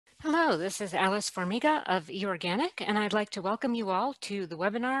Hello, this is Alice Formiga of eOrganic, and I'd like to welcome you all to the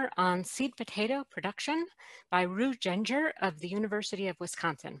webinar on seed potato production by Rue Genger of the University of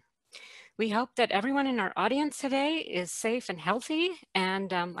Wisconsin. We hope that everyone in our audience today is safe and healthy,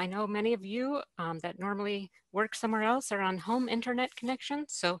 and I know many of you that normally work somewhere else are on home internet connection,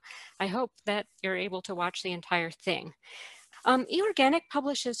 so I hope that you're able to watch the entire thing. eOrganic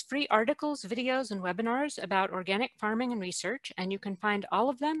publishes free articles, videos, and webinars about organic farming and research, and you can find all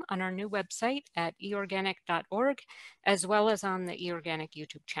of them on our new website at eorganic.org, as well as on the eOrganic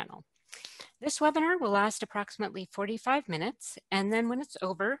YouTube channel. This webinar will last approximately 45 minutes, and then when it's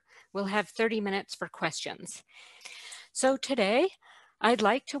over, we'll have 30 minutes for questions. So today, I'd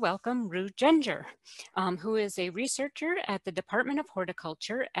like to welcome Rue Genger, who is a researcher at the Department of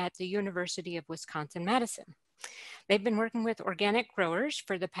Horticulture at the University of Wisconsin-Madison. They've been working with organic growers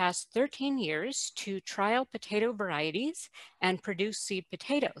for the past 13 years to trial potato varieties and produce seed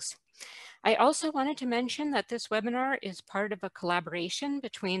potatoes. I also wanted to mention that this webinar is part of a collaboration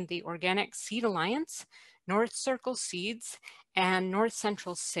between the Organic Seed Alliance, North Circle Seeds, and North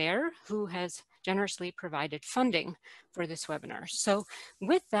Central SARE, who has generously provided funding for this webinar. So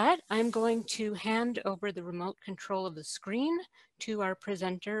with that, I'm going to hand over the remote control of the screen to our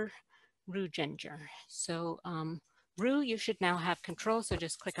presenter, Rue Genger. So Rue, you should now have control, so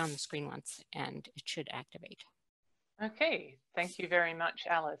just click on the screen once and it should activate. Okay, thank you very much,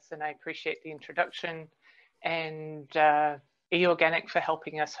 Alice, and I appreciate the introduction and eOrganic for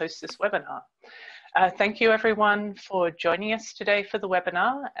helping us host this webinar. Thank you everyone for joining us today for the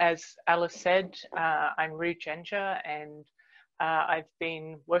webinar. As Alice said, I'm Rue Genger, and I've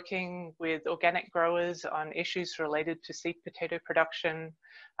been working with organic growers on issues related to seed potato production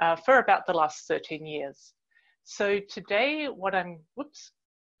for about the last 13 years. So today what I'm going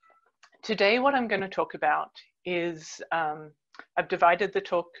to talk about is I've divided the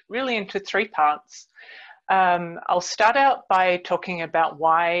talk really into three parts. I'll start out by talking about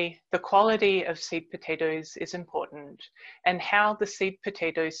why the quality of seed potatoes is important and how the seed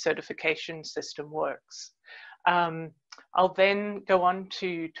potato certification system works. I'll then go on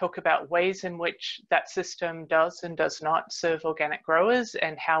to talk about ways in which that system does and does not serve organic growers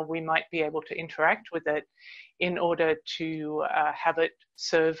and how we might be able to interact with it in order to have it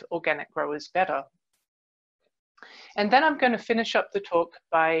serve organic growers better. And then I'm going to finish up the talk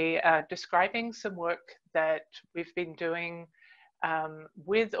by describing some work that we've been doing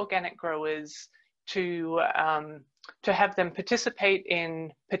with organic growers to have them participate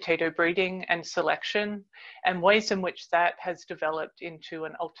in potato breeding and selection, and ways in which that has developed into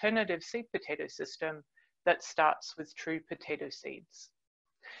an alternative seed potato system that starts with true potato seeds.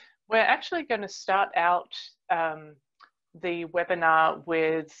 We're actually going to start out the webinar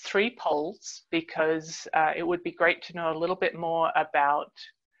with 3 polls because it would be great to know a little bit more about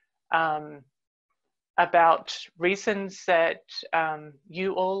reasons that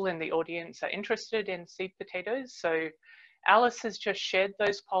you all in the audience are interested in seed potatoes. So Alice has just shared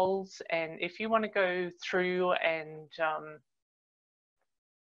those polls, and if you want to go through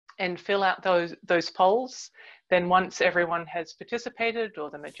and fill out those polls, then once everyone has participated, or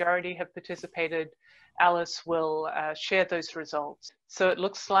the majority have participated, Alice will share those results. So it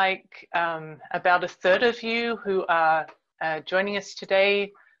looks like about 1/3 of you who are joining us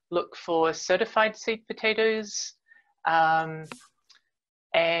today look for certified seed potatoes, and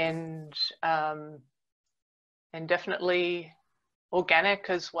definitely organic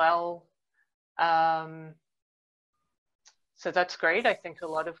as well. So that's great. I think a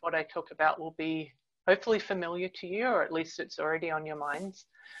lot of what I talk about will be hopefully familiar to you, or at least it's already on your minds.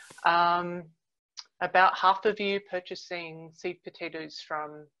 About half of you purchasing seed potatoes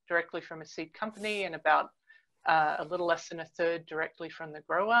directly from a seed company, and about a little less than 1/3 directly from the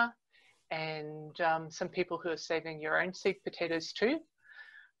grower, and some people who are saving your own seed potatoes too,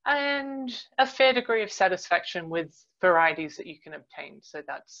 and a fair degree of satisfaction with varieties that you can obtain. So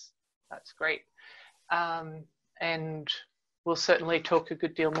that's great. And we'll certainly talk a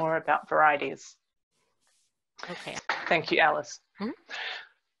good deal more about varieties. Okay. Thank you, Alice.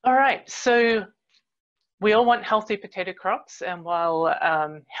 All right, so we all want healthy potato crops, and while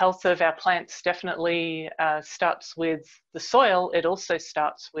health of our plants definitely starts with the soil, it also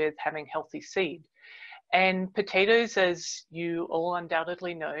starts with having healthy seed. And potatoes, as you all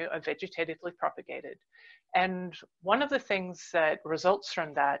undoubtedly know, are vegetatively propagated. And one of the things that results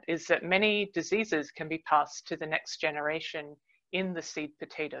from that is that many diseases can be passed to the next generation in the seed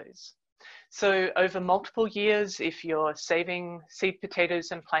potatoes. So over multiple years, if you're saving seed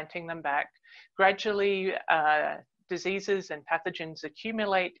potatoes and planting them back, gradually diseases and pathogens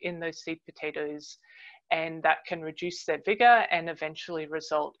accumulate in those seed potatoes, and that can reduce their vigor and eventually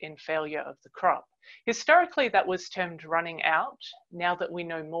result in failure of the crop. Historically, that was termed running out. Now that we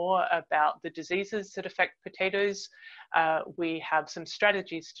know more about the diseases that affect potatoes, we have some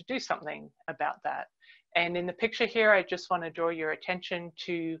strategies to do something about that. And in the picture here, I just want to draw your attention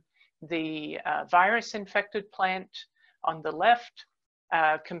to the virus-infected plant on the left.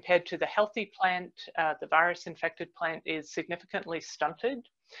 Compared to the healthy plant, the virus-infected plant is significantly stunted.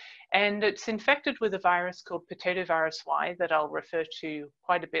 And it's infected with a virus called potato virus Y that I'll refer to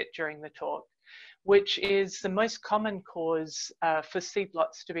quite a bit during the talk, which is the most common cause for seed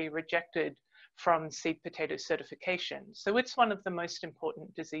lots to be rejected from seed potato certification. So it's one of the most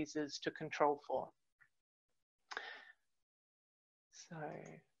important diseases to control for.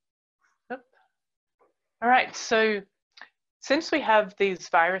 All right, so since we have these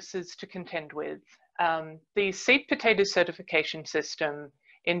viruses to contend with, the seed potato certification system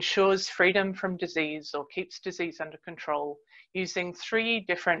ensures freedom from disease or keeps disease under control using 3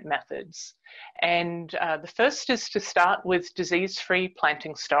 different methods. And the first is to start with disease-free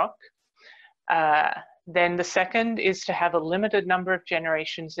planting stock. Then the second is to have a limited number of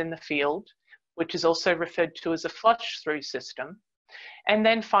generations in the field, which is also referred to as a flush-through system. And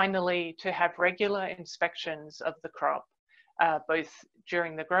then finally, to have regular inspections of the crop, both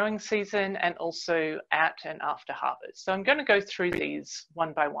during the growing season and also at and after harvest. So I'm going to go through these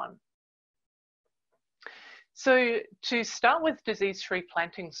one by one. So to start with disease-free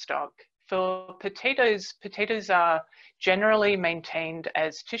planting stock, for potatoes, potatoes are generally maintained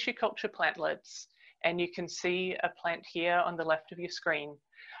as tissue culture plantlets. And you can see a plant here on the left of your screen,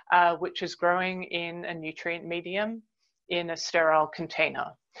 which is growing in a nutrient medium in a sterile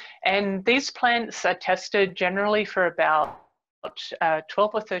container. And these plants are tested generally for about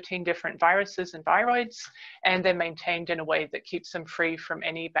 12 or 13 different viruses and viroids, and they're maintained in a way that keeps them free from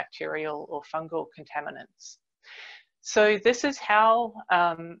any bacterial or fungal contaminants. So this is how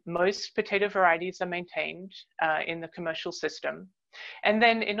most potato varieties are maintained in the commercial system. And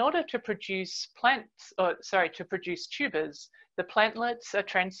then in order to produce produce tubers, the plantlets are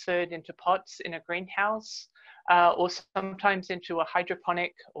transferred into pots in a greenhouse or sometimes into a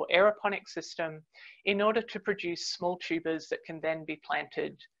hydroponic or aeroponic system in order to produce small tubers that can then be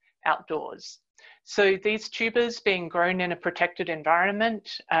planted outdoors. So these tubers, being grown in a protected environment,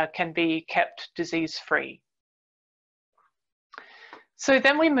 can be kept disease-free. So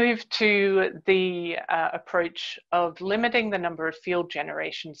then we move to the approach of limiting the number of field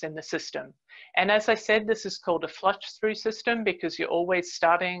generations in the system. And as I said, this is called a flush-through system because you're always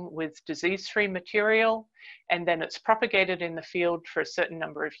starting with disease-free material, and then it's propagated in the field for a certain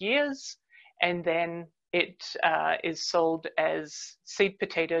number of years, and then it is sold as seed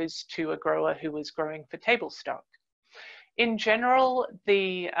potatoes to a grower who is growing for table stock. In general,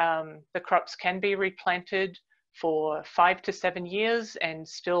 the crops can be replanted for 5 to 7 years and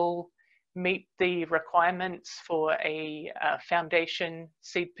still meet the requirements for a foundation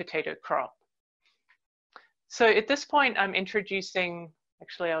seed potato crop. So at this point, I'm introducing,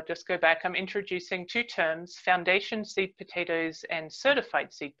 actually I'll just go back, I'm introducing 2 terms, foundation seed potatoes and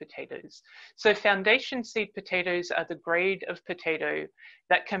certified seed potatoes. So foundation seed potatoes are the grade of potato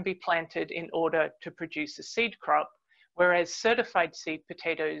that can be planted in order to produce a seed crop, whereas certified seed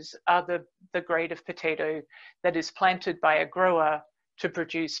potatoes are the grade of potato that is planted by a grower to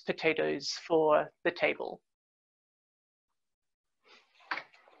produce potatoes for the table.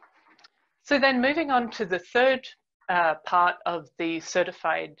 So then moving on to the third part of the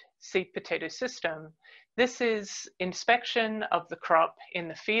certified seed potato system, this is inspection of the crop in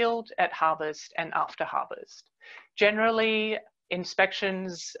the field at harvest and after harvest. Generally,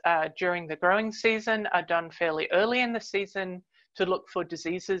 inspections during the growing season are done fairly early in the season to look for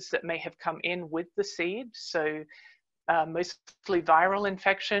diseases that may have come in with the seed. So mostly viral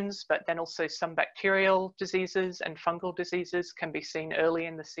infections, but then also some bacterial diseases and fungal diseases can be seen early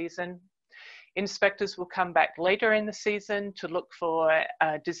in the season. Inspectors will come back later in the season to look for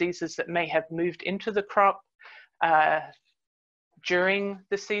diseases that may have moved into the crop during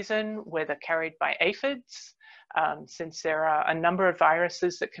the season, whether carried by aphids, since there are a number of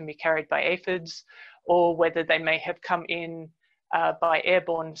viruses that can be carried by aphids, or whether they may have come in by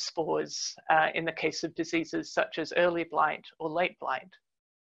airborne spores in the case of diseases such as early blight or late blight.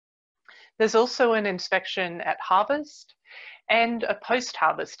 There's also an inspection at harvest and a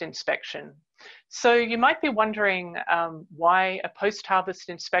post-harvest inspection. So you might be wondering why a post-harvest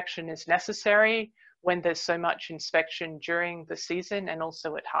inspection is necessary when there's so much inspection during the season and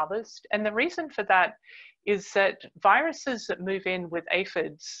also at harvest. And the reason for that is that viruses that move in with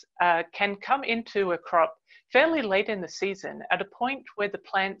aphids can come into a crop fairly late in the season at a point where the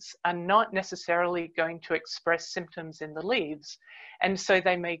plants are not necessarily going to express symptoms in the leaves, and so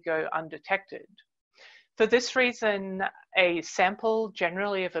they may go undetected. For this reason, a sample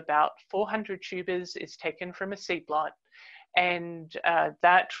generally of about 400 tubers is taken from a seed lot, and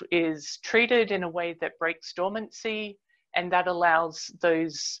that is treated in a way that breaks dormancy, and that allows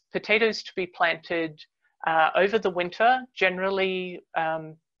those potatoes to be planted over the winter. Generally,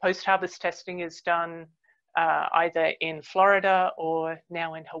 post-harvest testing is done either in Florida or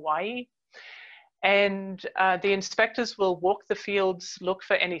now in Hawaii. And the inspectors will walk the fields, look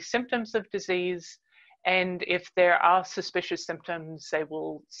for any symptoms of disease, and if there are suspicious symptoms, they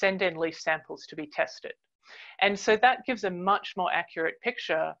will send in leaf samples to be tested. And so that gives a much more accurate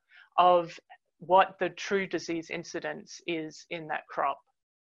picture of what the true disease incidence is in that crop.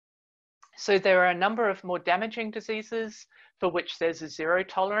 So there are a number of more damaging diseases for which there's a zero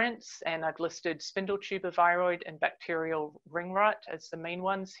tolerance, and I've listed spindle tuber viroid and bacterial ring rot as the main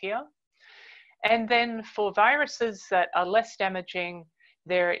ones here. And then for viruses that are less damaging,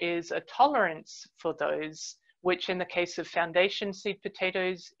 there is a tolerance for those, which in the case of foundation seed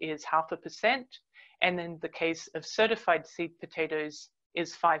potatoes is 0.5%, and in the case of certified seed potatoes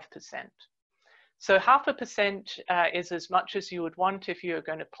is 5%. So 0.5% is as much as you would want if you're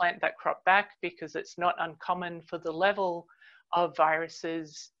going to plant that crop back, because it's not uncommon for the level of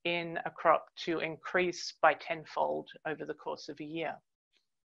viruses in a crop to increase by tenfold over the course of a year.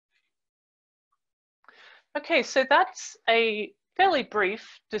 Okay, so that's a fairly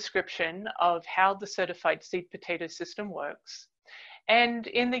brief description of how the certified seed potato system works. And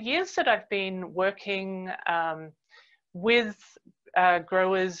in the years that I've been working with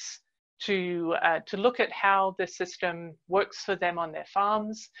growers to look at how the system works for them on their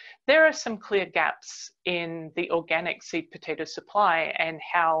farms, there are some clear gaps in the organic seed potato supply and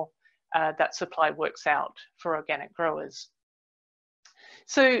how that supply works out for organic growers.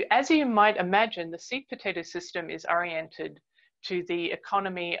 So as you might imagine, the seed potato system is oriented to the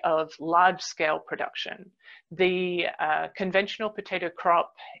economy of large-scale production. The conventional potato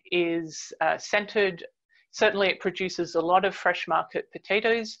crop is centered, certainly it produces a lot of fresh market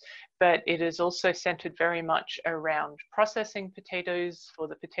potatoes, but it is also centered very much around processing potatoes for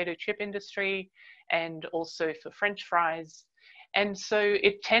the potato chip industry and also for French fries. And so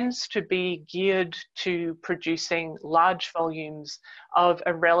it tends to be geared to producing large volumes of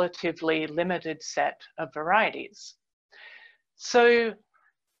a relatively limited set of varieties. So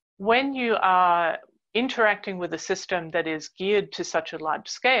when you are interacting with a system that is geared to such a large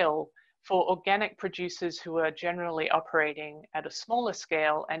scale, for organic producers who are generally operating at a smaller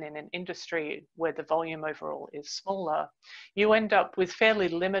scale and in an industry where the volume overall is smaller, you end up with fairly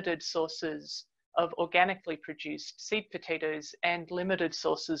limited sources of organically produced seed potatoes and limited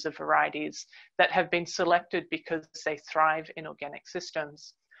sources of varieties that have been selected because they thrive in organic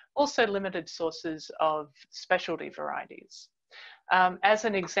systems. Also limited sources of specialty varieties. As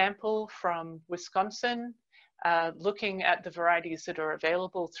an example from Wisconsin, looking at the varieties that are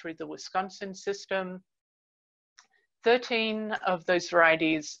available through the Wisconsin system, 13 of those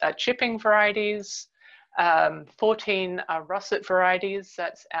varieties are chipping varieties, 14 are russet varieties.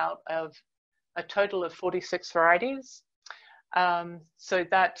 That's out of a total of 46 varieties. So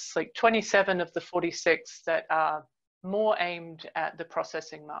that's like 27 of the 46 that are more aimed at the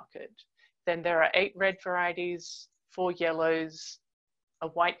processing market. Then there are 8 red varieties, 4 yellows, a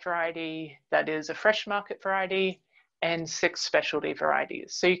white variety that is a fresh market variety, and 6 specialty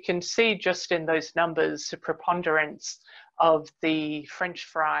varieties. So you can see just in those numbers the preponderance of the French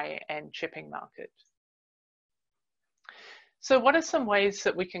fry and chipping market. So what are some ways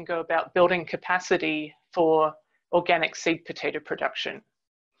that we can go about building capacity for organic seed potato production?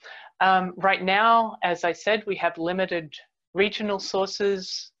 Right now, as I said, we have limited regional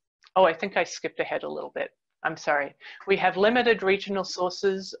sources. Oh, I think I skipped ahead a little bit. I'm sorry. We have limited regional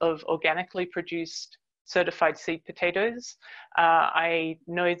sources of organically produced certified seed potatoes. I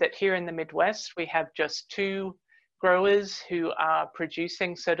know that here in the Midwest, we have just 2 growers who are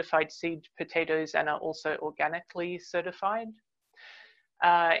producing certified seed potatoes and are also organically certified.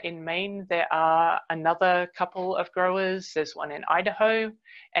 In Maine, there are another couple of growers. There's one in Idaho,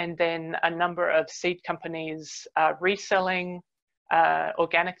 and then a number of seed companies reselling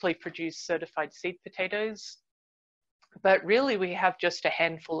organically produced certified seed potatoes. But really, we have just a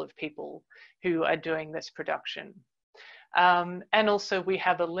handful of people who are doing this production. And also, we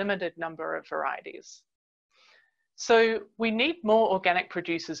have a limited number of varieties. So we need more organic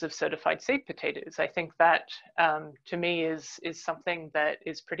producers of certified seed potatoes. I think that, to me, is something that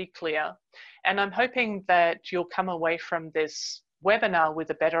is pretty clear. And I'm hoping that you'll come away from this webinar with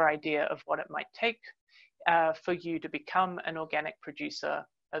a better idea of what it might take for you to become an organic producer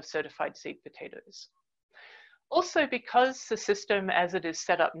of certified seed potatoes. Also, because the system as it is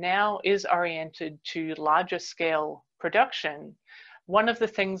set up now is oriented to larger scale production, one of the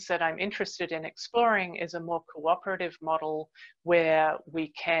things that I'm interested in exploring is a more cooperative model where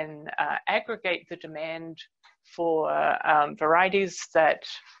we can aggregate the demand for varieties that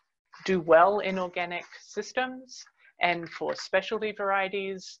do well in organic systems and for specialty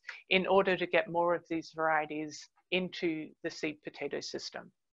varieties in order to get more of these varieties into the seed potato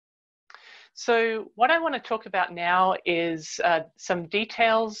system. So what I want to talk about now is some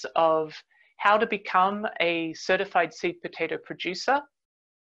details of how to become a certified seed potato producer,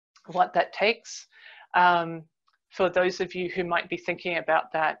 what that takes, for those of you who might be thinking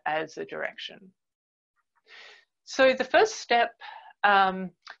about that as a direction. So the first step,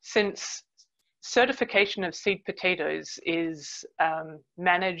 since certification of seed potatoes is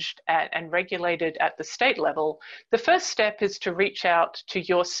managed and regulated at the state level, the first step is to reach out to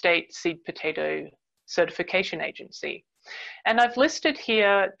your state seed potato certification agency. And I've listed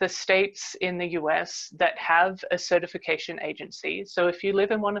here the states in the US that have a certification agency. So if you live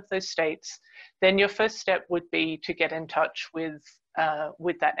in one of those states, then your first step would be to get in touch with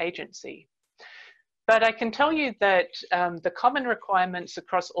that agency. But I can tell you that the common requirements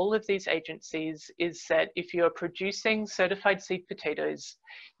across all of these agencies is that if you are producing certified seed potatoes,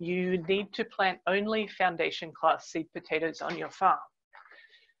 you need to plant only foundation class seed potatoes on your farm.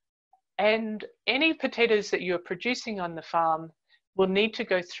 And any potatoes that you are producing on the farm will need to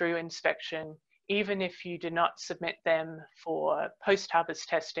go through inspection, even if you do not submit them for post-harvest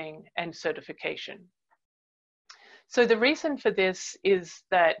testing and certification. So the reason for this is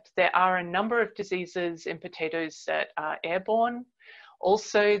that there are a number of diseases in potatoes that are airborne.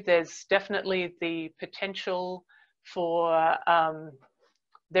 Also, there's definitely the potential for,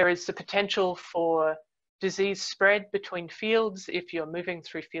 there is the potential for disease spread between fields if you're moving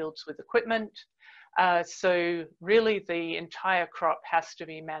through fields with equipment. So really the entire crop has to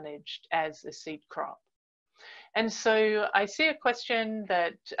be managed as a seed crop. And so I see a question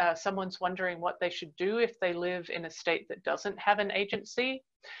that someone's wondering what they should do if they live in a state that doesn't have an agency.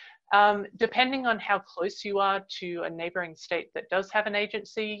 Depending on how close you are to a neighboring state that does have an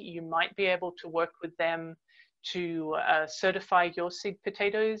agency, you might be able to work with them to certify your seed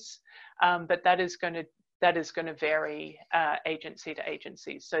potatoes, but that is going to vary agency to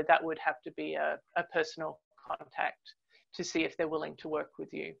agency. So that would have to be a personal contact to see if they're willing to work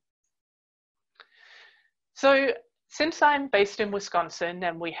with you. So since I'm based in Wisconsin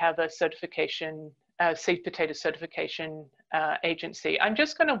and we have a certification, seed potato certification agency, I'm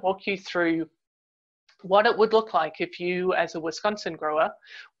just going to walk you through what it would look like if you, as a Wisconsin grower,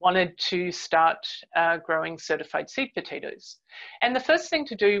 wanted to start growing certified seed potatoes. And the first thing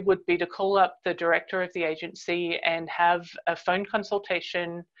to do would be to call up the director of the agency and have a phone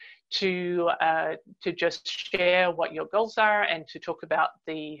consultation to just share what your goals are and to talk about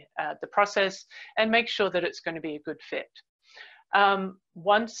the process and make sure that it's going to be a good fit.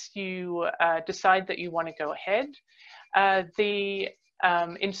 Once you decide that you want to go ahead, the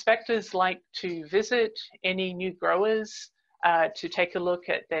inspectors like to visit any new growers to take a look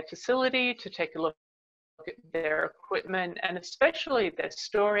at their facility, to take a look at their equipment, and especially their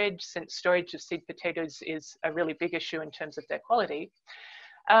storage, since storage of seed potatoes is a really big issue in terms of their quality.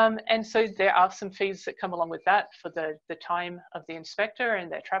 And so there are some fees that come along with that for the time of the inspector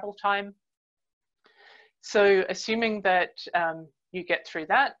and their travel time. So assuming that you get through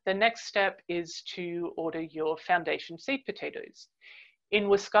that, the next step is to order your foundation seed potatoes. In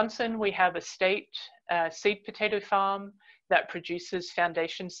Wisconsin, we have a state seed potato farm that produces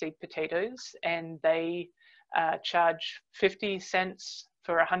foundation seed potatoes, and they charge 50 cents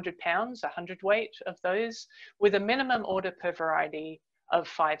for 100 pounds, 100 weight of those, with a minimum order per variety of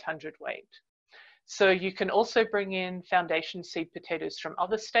 500 weight. So you can also bring in foundation seed potatoes from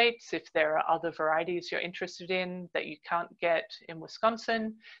other states if there are other varieties you're interested in that you can't get in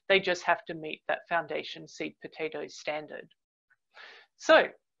Wisconsin. They just have to meet that foundation seed potato standard. So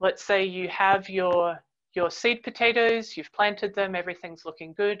let's say you have your seed potatoes, you've planted them, everything's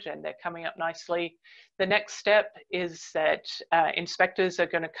looking good and they're coming up nicely. The next step is that inspectors are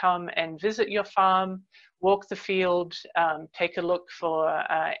going to come and visit your farm, walk the field, take a look for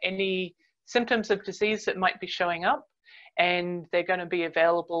any symptoms of disease that might be showing up, and they're going to be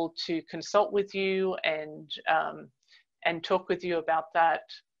available to consult with you and talk with you about that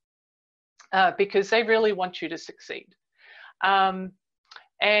because they really want you to succeed.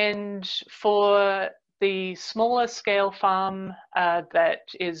 And for the smaller scale farm that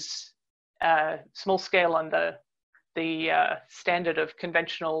is small scale on the standard of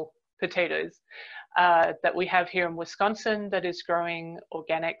conventional potatoes, that we have here in Wisconsin that is growing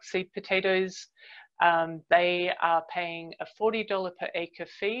organic seed potatoes. They are paying a $40 per acre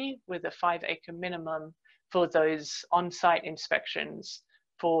fee with a 5-acre minimum for those on-site inspections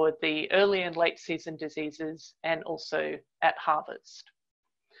for the early and late season diseases and also at harvest.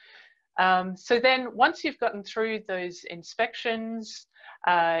 So then once you've gotten through those inspections,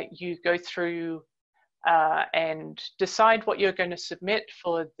 you go through and decide what you're going to submit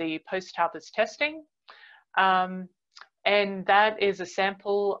for the post-harvest testing. And that is a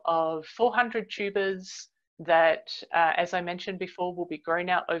sample of 400 tubers that, as I mentioned before, will be grown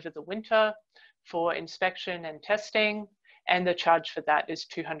out over the winter for inspection and testing. And the charge for that is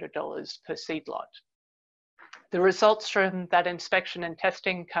 $200 per seed lot. The results from that inspection and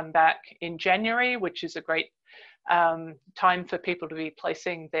testing come back in January, which is a great time for people to be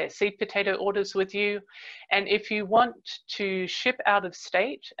placing their seed potato orders with you. And if you want to ship out of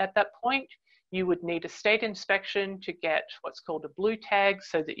state at that point, you would need a state inspection to get what's called a blue tag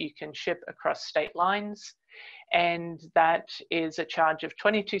so that you can ship across state lines. And that is a charge of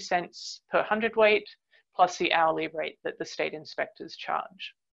 22 cents per hundredweight, plus the hourly rate that the state inspectors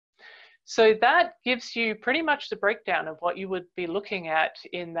charge. So that gives you pretty much the breakdown of what you would be looking at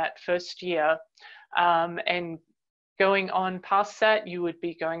in that first year. And going on past that, you would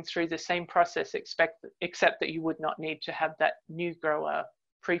be going through the same process, except that you would not need to have that new grower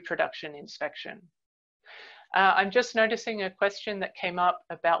pre-production inspection. I'm just noticing a question that came up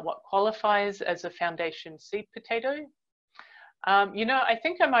about what qualifies as a foundation seed potato. You know, I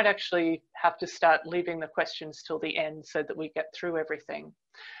think I might actually have to start leaving the questions till the end so that we get through everything.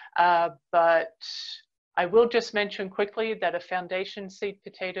 But I will just mention quickly that a foundation seed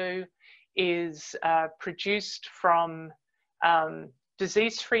potato is produced from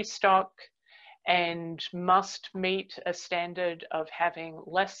disease-free stock and must meet a standard of having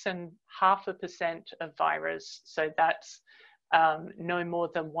less than 0.5% of virus. So that's no more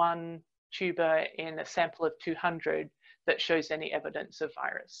than 1 tuber in a sample of 200 that shows any evidence of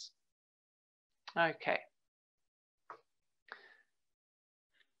virus. Okay.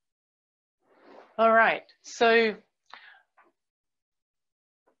 All right, so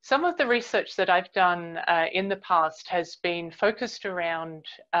some of the research that I've done in the past has been focused around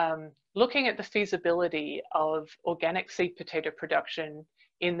looking at the feasibility of organic seed potato production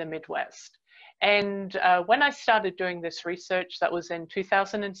in the Midwest. And when I started doing this research, that was in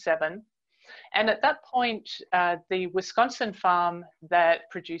 2007. And at that point, the Wisconsin farm that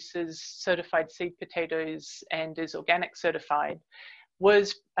produces certified seed potatoes and is organic certified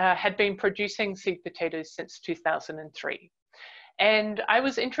had been producing seed potatoes since 2003. And I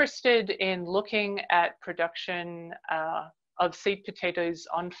was interested in looking at production of seed potatoes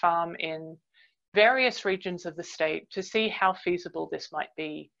on farm in various regions of the state to see how feasible this might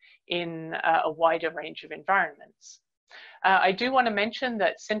be in a wider range of environments. I do want to mention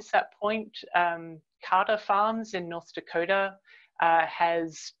that since that point, Carter Farms in North Dakota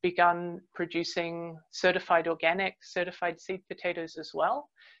has begun producing certified organic, certified seed potatoes as well.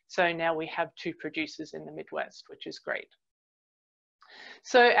 So now we have 2 producers in the Midwest, which is great.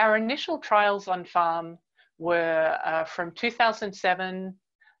 So our initial trials on farm were from 2007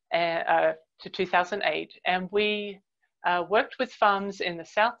 to 2008, and we worked with farms in the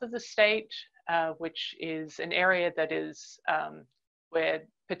south of the state, which is an area that is where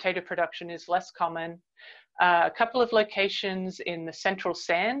potato production is less common. A couple of locations in the Central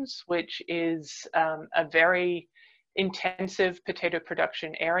Sands, which is a very intensive potato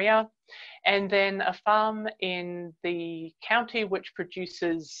production area. And then a farm in the county which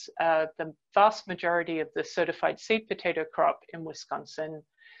produces the vast majority of the certified seed potato crop in Wisconsin,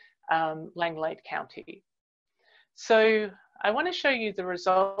 Langlade County. So I want to show you the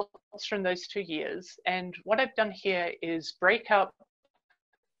results from those 2 years. And what I've done here is break up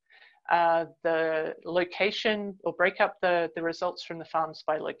the location, or break up the results from the farms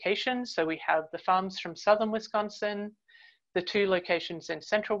by location. So we have the farms from southern Wisconsin, the 2 locations in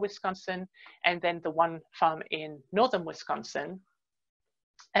central Wisconsin, and then the 1 farm in northern Wisconsin.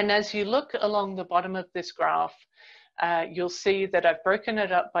 And as you look along the bottom of this graph, you'll see that I've broken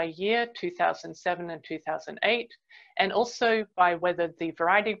it up by year, 2007 and 2008, and also by whether the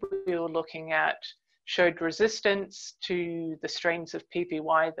variety we were looking at showed resistance to the strains of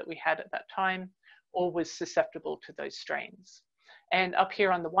PBY that we had at that time, or was susceptible to those strains. And up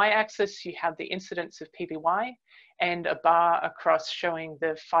here on the y-axis, you have the incidence of PBY, and a bar across showing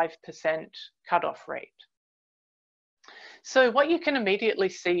the 5% cutoff rate. So what you can immediately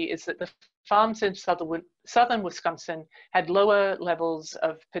see is that the farms in southern Wisconsin had lower levels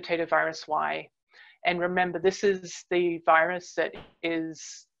of potato virus Y. And remember, this is the virus that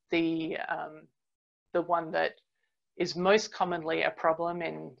is the the one that is most commonly a problem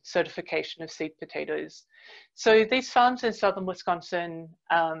in certification of seed potatoes. So these farms in southern Wisconsin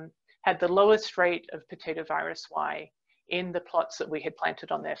had the lowest rate of potato virus Y in the plots that we had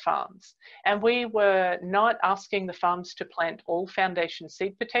planted on their farms. And we were not asking the farms to plant all foundation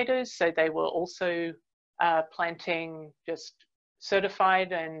seed potatoes, so they were also planting just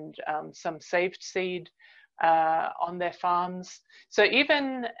certified and some saved seed on their farms. So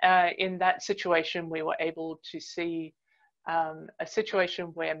even in that situation, we were able to see a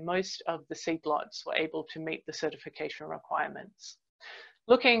situation where most of the seed lots were able to meet the certification requirements.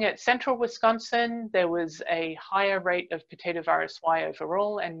 Looking at central Wisconsin, there was a higher rate of potato virus Y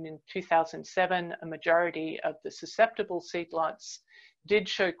overall, and in 2007, a majority of the susceptible seed lots did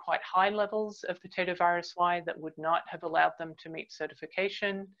show quite high levels of potato virus Y that would not have allowed them to meet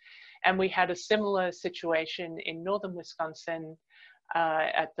certification. And we had a similar situation in northern Wisconsin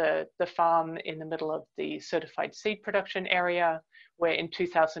at the farm in the middle of the certified seed production area, where in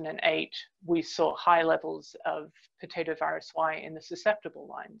 2008, we saw high levels of potato virus Y in the susceptible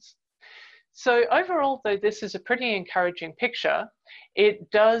lines. So overall, though this is a pretty encouraging picture, it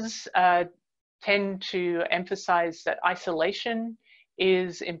does tend to emphasize that isolation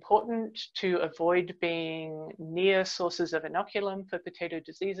is important to avoid being near sources of inoculum for potato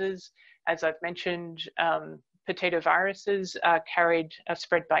diseases. As I've mentioned, potato viruses are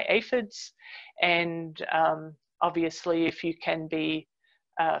spread by aphids, and obviously if you can be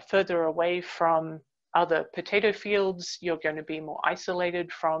further away from other potato fields, you're going to be more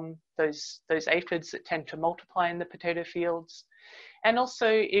isolated from those aphids that tend to multiply in the potato fields. And also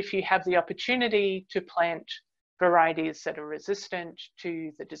if you have the opportunity to plant varieties that are resistant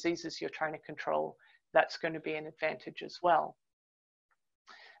to the diseases you're trying to control, that's going to be an advantage as well.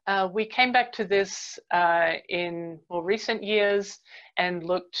 We came back to this in more recent years and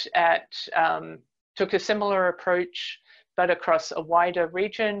looked at, took a similar approach, but across a wider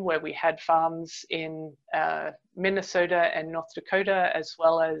region where we had farms in Minnesota and North Dakota, as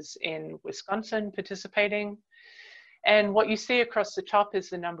well as in Wisconsin participating. And what you see across the top is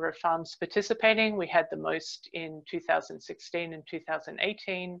the number of farms participating. We had the most in 2016 and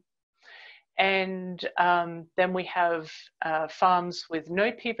 2018. And then we have farms with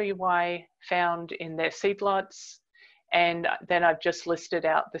no PVY found in their seed lots. And then I've just listed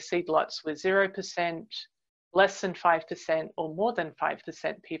out the seed lots with 0%, less than 5%, or more than 5%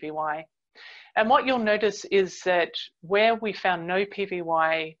 PVY. And what you'll notice is that where we found no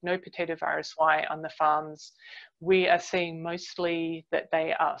PVY, no potato virus Y on the farms, we are seeing mostly that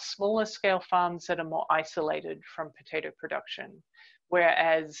they are smaller scale farms that are more isolated from potato production.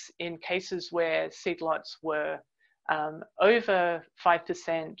 Whereas in cases where seed lots were over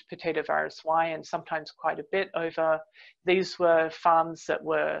 5% potato virus Y and sometimes quite a bit over, these were farms that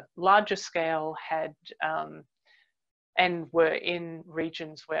were larger scale, had and were in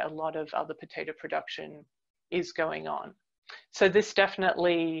regions where a lot of other potato production is going on. So this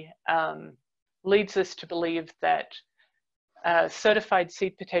definitely leads us to believe that certified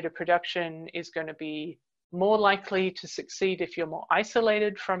seed potato production is going to be more likely to succeed if you're more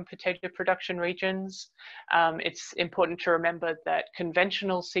isolated from potato production regions. It's important to remember that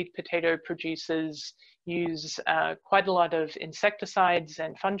conventional seed potato producers use quite a lot of insecticides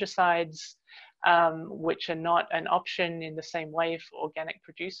and fungicides, which are not an option in the same way for organic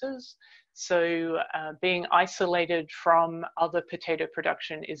producers. So being isolated from other potato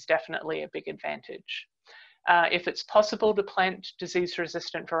production is definitely a big advantage. If it's possible to plant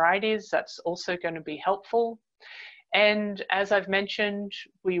disease-resistant varieties, that's also going to be helpful. And as I've mentioned,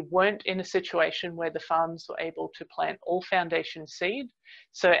 we weren't in a situation where the farms were able to plant all foundation seed.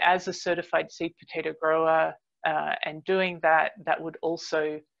 So as a certified seed potato grower and doing that, that would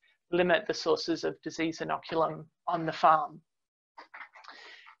also limit the sources of disease inoculum on the farm.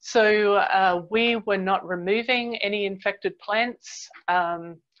 So we were not removing any infected plants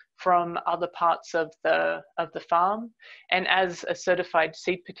from other parts of the farm. And as a certified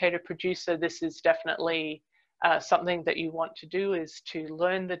seed potato producer, this is definitely something that you want to do, is to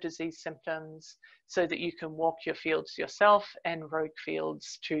learn the disease symptoms so that you can walk your fields yourself and rogue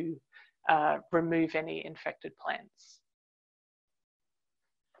fields to remove any infected plants.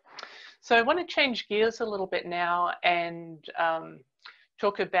 So I want to change gears a little bit now and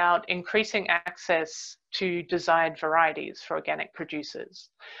talk about increasing access to desired varieties for organic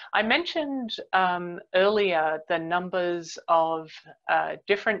producers. I mentioned earlier the numbers of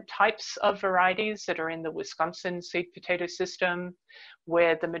different types of varieties that are in the Wisconsin seed potato system,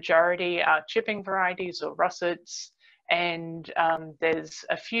 where the majority are chipping varieties or russets, and there's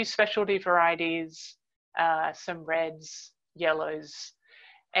a few specialty varieties, some reds, yellows,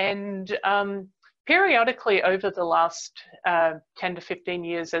 and periodically over the last 10 to 15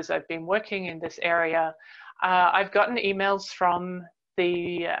 years as I've been working in this area, I've gotten emails from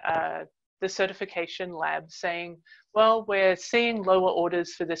the certification lab saying, well, we're seeing lower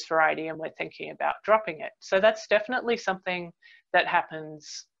orders for this variety and we're thinking about dropping it. So that's definitely something that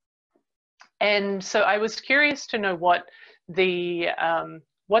happens. And so I was curious to know what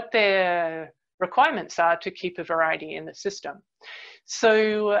their requirements are to keep a variety in the system.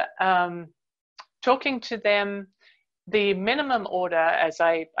 So talking to them, the minimum order, as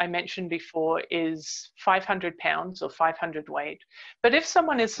I mentioned before, is 500 pounds or 500 weight. But if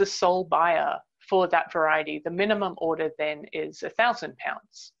someone is the sole buyer for that variety, the minimum order then is 1,000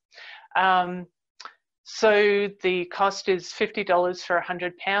 pounds. So the cost is $50 for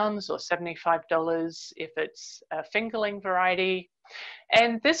 100 pounds or $75 if it's a fingerling variety.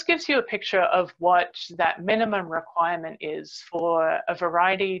 And this gives you a picture of what that minimum requirement is for a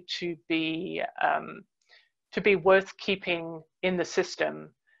variety to be worth keeping in the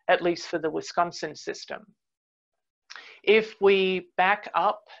system, at least for the Wisconsin system. If we back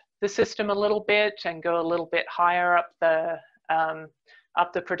up the system a little bit and go a little bit higher up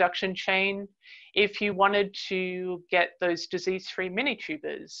the production chain, if you wanted to get those disease-free mini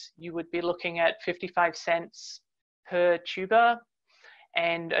tubers, you would be looking at 55 cents per tuber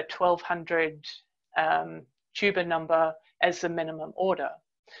and a 1,200 tuber number as the minimum order.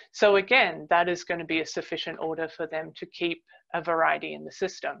 So again, that is going to be a sufficient order for them to keep a variety in the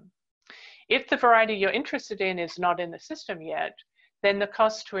system. If the variety you're interested in is not in the system yet, then the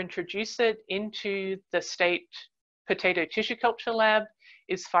cost to introduce it into the state potato tissue culture lab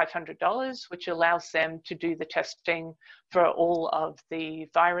is $500, which allows them to do the testing for all of the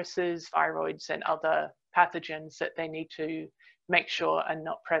viruses, viroids, and other pathogens that they need to make sure are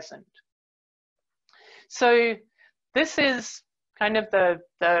not present. So this is kind of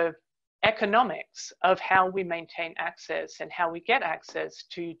the economics of how we maintain access and how we get access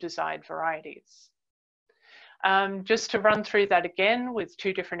to desired varieties. Just to run through that again with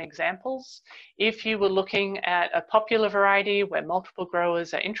two different examples. If you were looking at a popular variety where multiple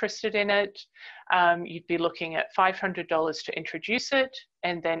growers are interested in it, you'd be looking at $500 to introduce it,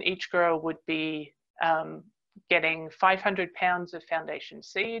 and then each grower would be getting 500 pounds of foundation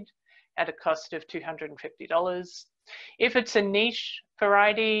seed at a cost of $250. If it's a niche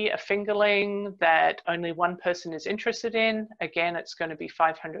variety, a fingerling that only one person is interested in, again, it's going to be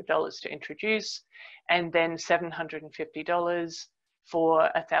 $500 to introduce, and then $750 for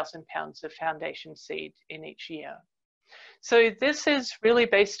 1,000 pounds of foundation seed in each year. So this is really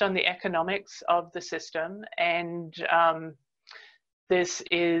based on the economics of the system, and this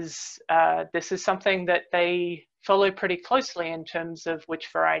is something that they follow pretty closely in terms of which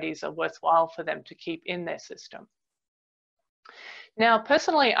varieties are worthwhile for them to keep in their system. Now,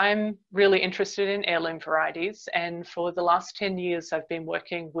 personally, I'm really interested in heirloom varieties, and for the last 10 years, I've been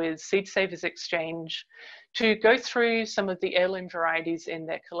working with Seed Savers Exchange to go through some of the heirloom varieties in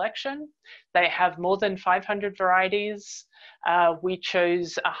their collection. They have more than 500 varieties. We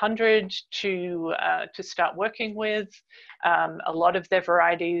chose 100 to start working with. A lot of their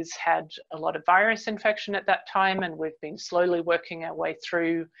varieties had a lot of virus infection at that time, and we've been slowly working our way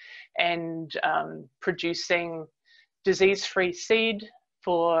through and producing disease-free seed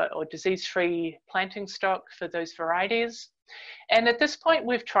or disease-free planting stock for those varieties. And at this point,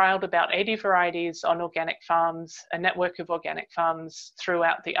 we've trialed about 80 varieties on organic farms, a network of organic farms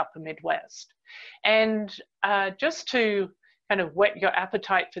throughout the upper Midwest. And just to kind of whet your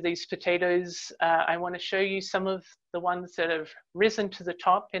appetite for these potatoes, I want to show you some of the ones that have risen to the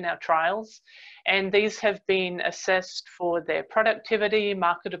top in our trials. And these have been assessed for their productivity,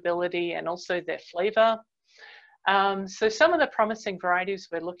 marketability, and also their flavor. So some of the promising varieties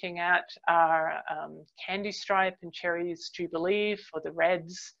we're looking at are Candy Stripe and Cherries Jubilee for the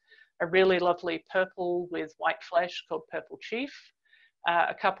reds, a really lovely purple with white flesh called Purple Chief,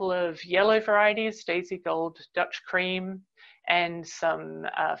 a couple of yellow varieties, Daisy Gold, Dutch Cream, and some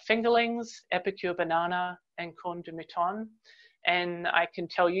fingerlings, Epicure Banana and Corne de Mouton. And I can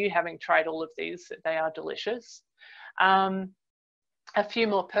tell you, having tried all of these, that they are delicious. A few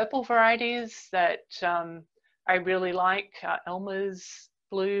more purple varieties that I really like, Elmer's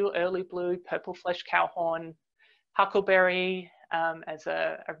Blue, Early Blue, Purple Flesh Cowhorn, Huckleberry as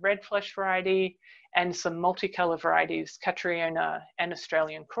a red flesh variety, and some multicolour varieties, Catriona and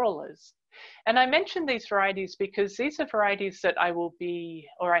Australian Crawlers. And I mention these varieties because these are varieties that I will be,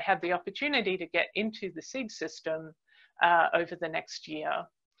 or I have the opportunity to get into the seed system over the next year.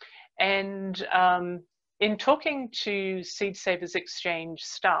 And in talking to Seed Savers Exchange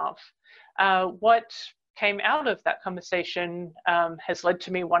staff, what came out of that conversation has led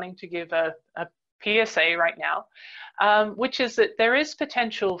to me wanting to give a PSA right now, which is that there is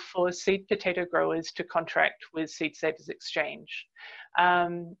potential for seed potato growers to contract with Seed Savers Exchange.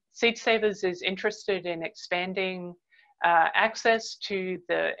 Seed Savers is interested in expanding access to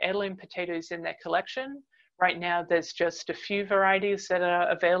the heirloom potatoes in their collection. Right now, there's just a few varieties that are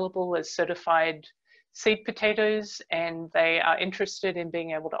available as certified seed potatoes, and they are interested in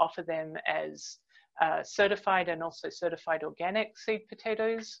being able to offer them as certified and also certified organic seed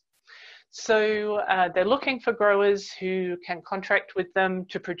potatoes. So they're looking for growers who can contract with them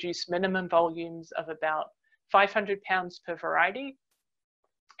to produce minimum volumes of about 500 pounds per variety.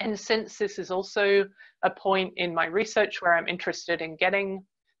 And since this is also a point in my research where I'm interested in getting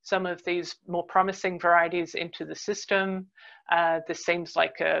some of these more promising varieties into the system, this seems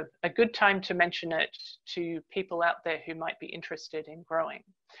like a good time to mention it to people out there who might be interested in growing.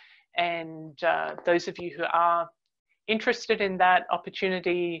 And those of you who are interested in that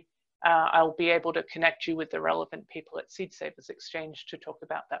opportunity, I'll be able to connect you with the relevant people at Seed Savers Exchange to talk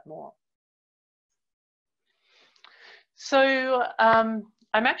about that more. So I'm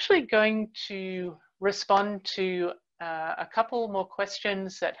actually going to respond to a couple more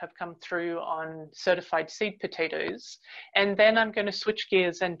questions that have come through on certified seed potatoes, and then I'm going to switch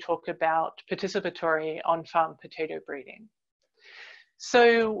gears and talk about participatory on-farm potato breeding.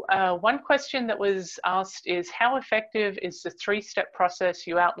 So one question that was asked is, how effective is the three-step process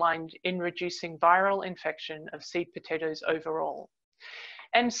you outlined in reducing viral infection of seed potatoes overall?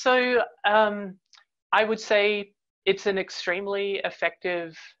 And so I would say it's an extremely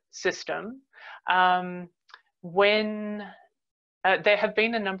effective system. When there have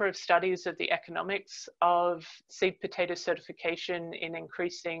been a number of studies of the economics of seed potato certification in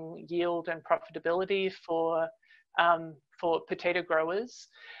increasing yield and profitability for potato growers.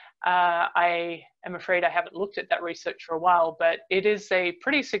 I am afraid I haven't looked at that research for a while, but it is a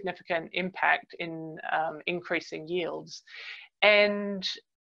pretty significant impact in increasing yields. And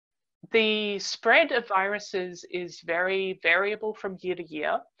the spread of viruses is very variable from year to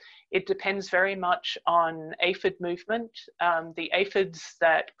year. It depends very much on aphid movement. The aphids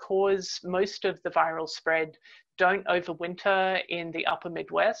that cause most of the viral spread don't overwinter in the upper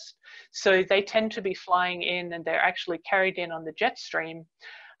Midwest. So they tend to be flying in and they're actually carried in on the jet stream.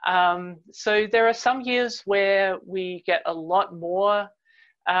 So there are some years where we get a lot more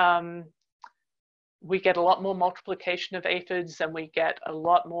multiplication of aphids, and we get a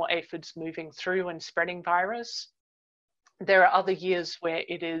lot more aphids moving through and spreading virus. There are other years where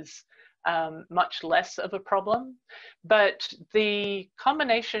it is much less of a problem, but the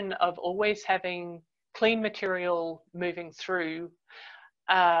combination of always having clean material moving through,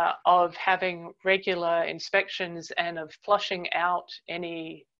 of having regular inspections, and of flushing out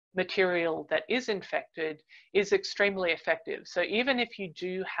any material that is infected is extremely effective. So even if you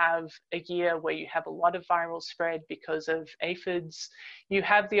do have a year where you have a lot of viral spread because of aphids, you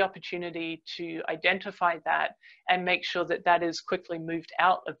have the opportunity to identify that and make sure that that is quickly moved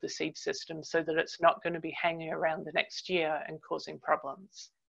out of the seed system so that it's not going to be hanging around the next year and causing problems.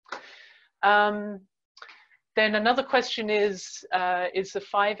 Then another question is the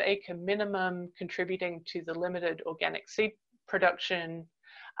 5-acre minimum contributing to the limited organic seed production?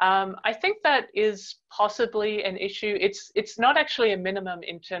 I think that is possibly an issue. It's not actually a minimum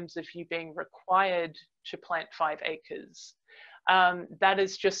in terms of you being required to plant 5 acres. That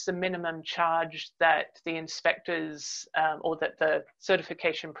is just the minimum charge that the inspectors or that the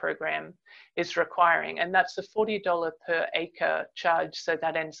certification program is requiring. And that's a $40 per acre charge. So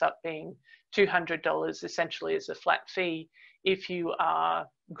that ends up being $200 essentially as a flat fee if you are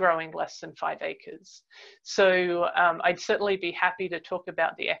growing less than 5 acres. So I'd certainly be happy to talk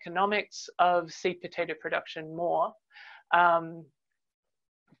about the economics of seed potato production more,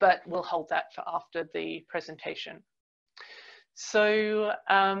 but we'll hold that for after the presentation. So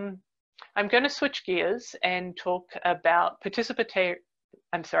I'm going to switch gears and talk about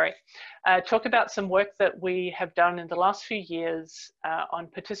talk about some work that we have done in the last few years on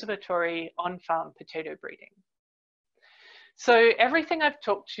participatory on-farm potato breeding. So everything I've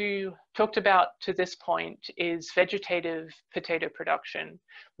talked about to this point is vegetative potato production,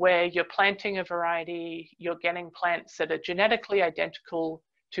 where you're planting a variety, you're getting plants that are genetically identical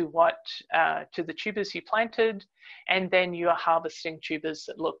to the tubers you planted, and then you are harvesting tubers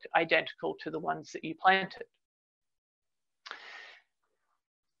that look identical to the ones that you planted.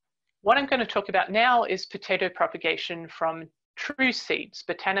 What I'm going to talk about now is potato propagation from true seeds,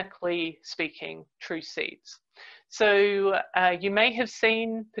 botanically speaking, true seeds. So you may have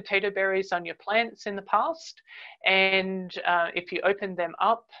seen potato berries on your plants in the past, and if you open them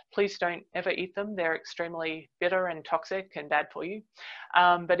up, please don't ever eat them. They're extremely bitter and toxic and bad for you.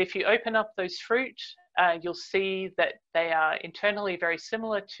 But if you open up those fruit, you'll see that they are internally very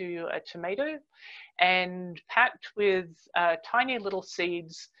similar to a tomato and packed with tiny little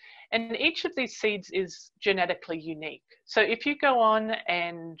seeds. And each of these seeds is genetically unique. So if you go on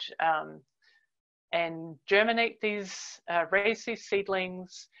and germinate these, raise these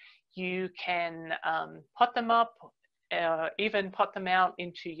seedlings, you can pot them up, even pot them out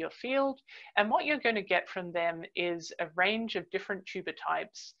into your field. And what you're going to get from them is a range of different tuber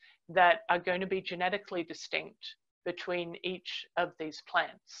types that are going to be genetically distinct between each of these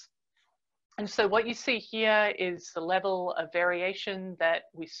plants. And so what you see here is the level of variation that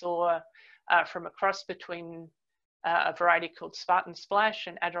we saw from a cross between a variety called Spartan Splash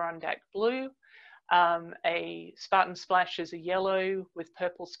and Adirondack Blue. A Spartan Splash is a yellow with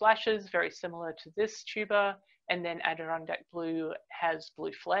purple splashes, very similar to this tuber, and then Adirondack Blue has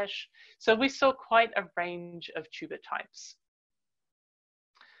blue flesh. So we saw quite a range of tuber types.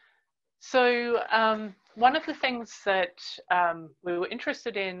 So one of the things that we were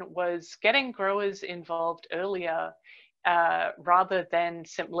interested in was getting growers involved earlier rather than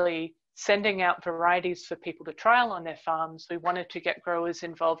simply sending out varieties for people to trial on their farms. We wanted to get growers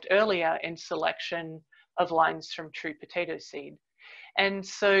involved earlier in selection of lines from true potato seed. And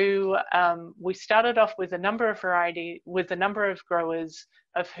so we started off with a number of growers,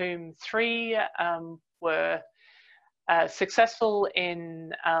 of whom 3 were successful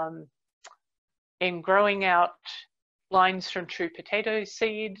in growing out lines from true potato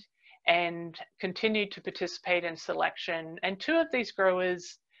seed and continued to participate in selection. And 2 of these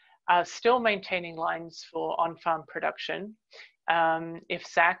growers are still maintaining lines for on-farm production. If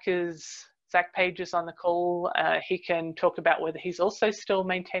Zach Page is on the call, he can talk about whether he's also still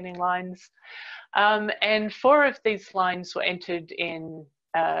maintaining lines. And 4 of these lines were entered in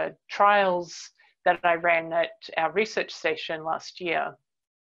trials that I ran at our research station last year.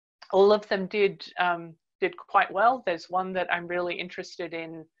 All of them did quite well. There's one that I'm really interested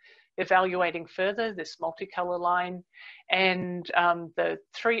in evaluating further, this multicolor line. And the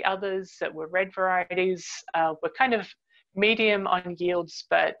 3 others that were red varieties were kind of medium on yields,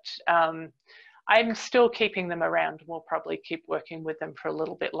 but I'm still keeping them around. We'll probably keep working with them for a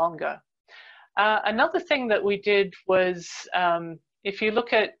little bit longer. Another thing that we did was, if you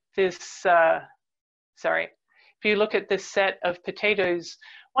look at this, if you look at this set of potatoes,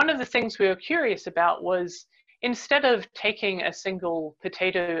 one of the things we were curious about was, instead of taking a single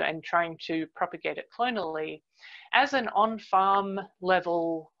potato and trying to propagate it clonally, as an on-farm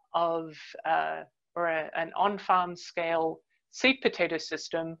level of, or an on-farm scale seed potato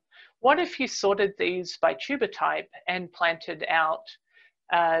system, what if you sorted these by tuber type and planted out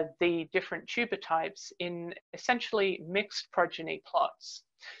the different tuber types in essentially mixed progeny plots?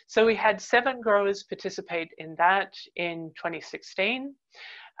 So we had 7 growers participate in that in 2016.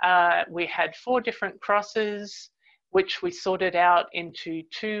 We had 4 different crosses, which we sorted out into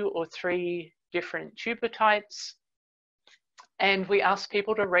 2 or 3 different tuber types. And we asked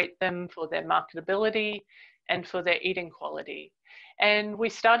people to rate them for their marketability and for their eating quality. And we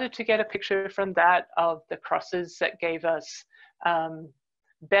started to get a picture from that of the crosses that gave us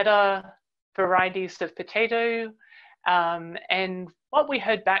better varieties of potato. And what we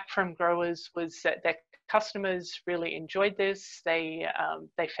heard back from growers was that their customers really enjoyed this. They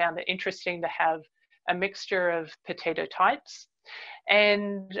found it interesting to have a mixture of potato types.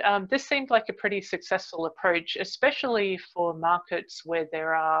 And this seemed like a pretty successful approach, especially for markets where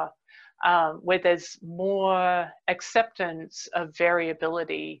there are where there's more acceptance of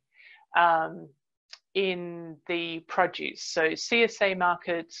variability in the produce. So CSA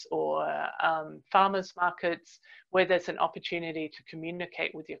markets or farmers markets, where there's an opportunity to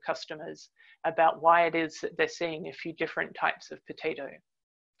communicate with your customers about why it is that they're seeing a few different types of potato.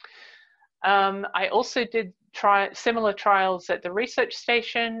 I also did similar trials at the research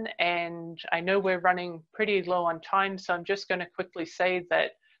station, and I know we're running pretty low on time, so I'm just going to quickly say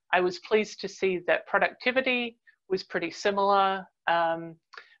that I was pleased to see that productivity was pretty similar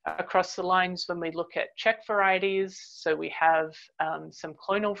across the lines when we look at Czech varieties. So we have some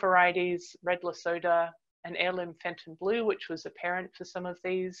clonal varieties, Red Lesotho, an heirloom Fenton Blue, which was apparent for some of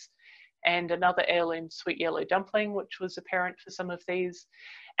these, and another heirloom Sweet Yellow Dumpling, which was apparent for some of these.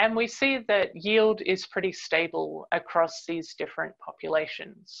 And we see that yield is pretty stable across these different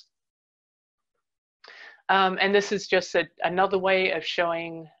populations. And this is just another way of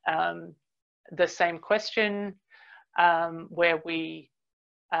showing the same question. where we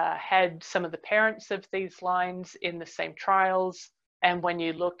had some of the parents of these lines in the same trials. And when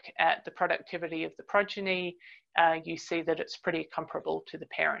you look at the productivity of the progeny, you see that it's pretty comparable to the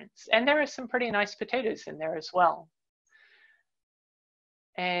parents. And there are some pretty nice potatoes in there as well.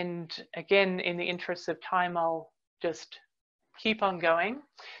 And again, in the interest of time, I'll just keep on going.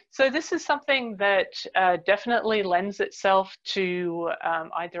 So this is something that definitely lends itself to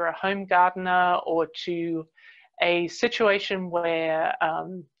either a home gardener or to a situation where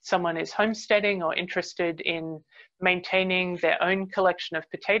someone is homesteading or interested in maintaining their own collection of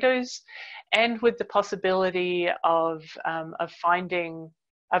potatoes, and with the possibility of finding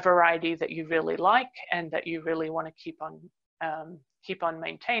a variety that you really like and that you really want to keep on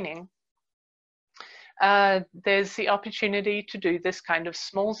maintaining. There's the opportunity to do this kind of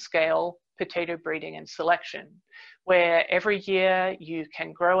small-scale potato breeding and selection, where every year you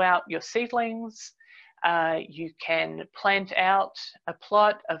can grow out your seedlings. You can plant out a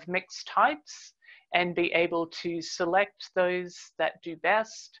plot of mixed types and be able to select those that do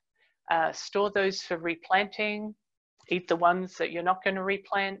best, store those for replanting, eat the ones that you're not going to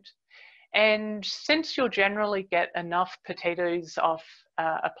replant. And since you'll generally get enough potatoes off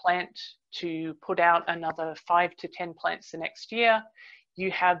a plant to put out another 5 to 10 plants the next year,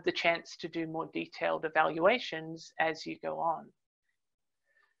 you have the chance to do more detailed evaluations as you go on.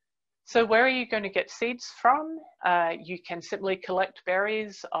 So where are you going to get seeds from? You can simply collect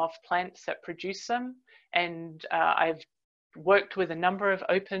berries off plants that produce them. And I've worked with a number of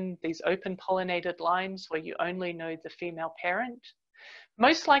these open pollinated lines where you only know the female parent.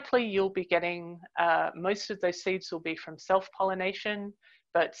 Most likely you'll be getting, most of those seeds will be from self-pollination,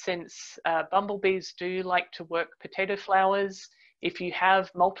 but since bumblebees do like to work potato flowers, if you have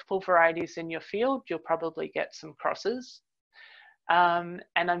multiple varieties in your field, you'll probably get some crosses. And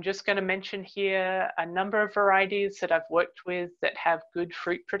I'm just going to mention here a number of varieties that I've worked with that have good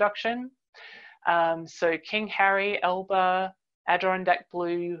fruit production. So King Harry, Elba, Adirondack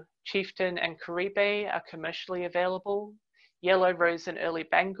Blue, Chieftain, and Caribe are commercially available. Yellow Rose and Early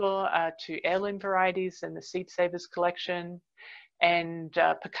Bangor are two heirloom varieties in the Seed Savers collection. And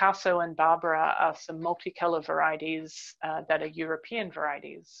Picasso and Barbara are some multicolor varieties that are European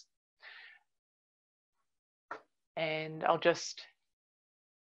varieties. And I'll just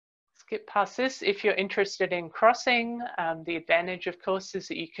skip past this. If you're interested in crossing, the advantage, of course, is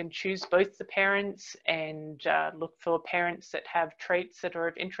that you can choose both the parents and look for parents that have traits that are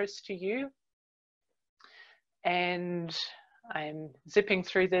of interest to you. And I'm zipping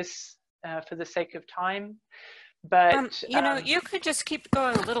through this for the sake of time. But you know, you could just keep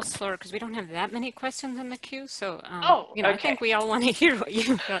going a little slower because we don't have that many questions in the queue. So, you know, okay. I think we all want to hear what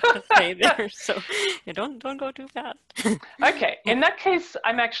you've got to say there. So, you don't go too fast. Okay, in that case,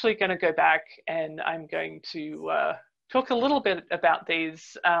 I'm actually going to go back and I'm going to talk a little bit about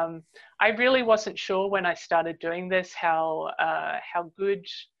these. I really wasn't sure when I started doing this how good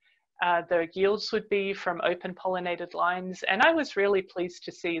the yields would be from open pollinated lines, and I was really pleased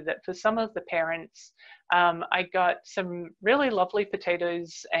to see that for some of the parents I got some really lovely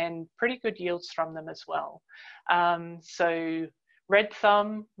potatoes and pretty good yields from them as well. So Red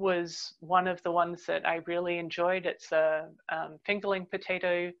Thumb was one of the ones that I really enjoyed. It's a fingerling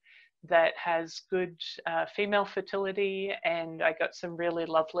potato that has good female fertility, and I got some really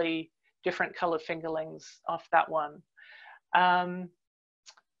lovely different color fingerlings off that one.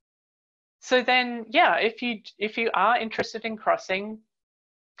 So then, yeah, if you are interested in crossing,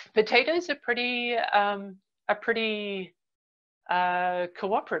 potatoes are pretty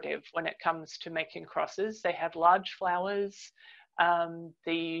cooperative when it comes to making crosses. They have large flowers.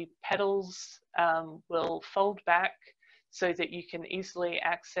 The petals will fold back so that you can easily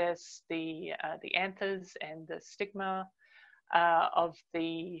access the anthers and the stigma of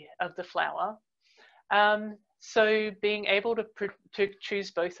the flower. So being able to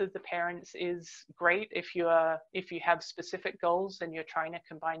choose both of the parents is great if you have specific goals and you're trying to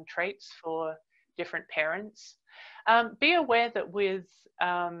combine traits for different parents. Be aware that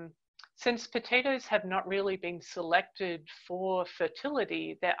since potatoes have not really been selected for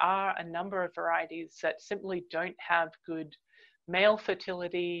fertility, there are a number of varieties that simply don't have good male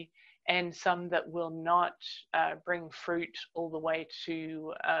fertility, and some that will not bring fruit all the way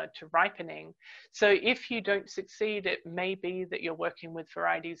to ripening. So if you don't succeed, it may be that you're working with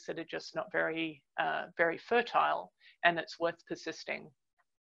varieties that are just not very fertile, and it's worth persisting.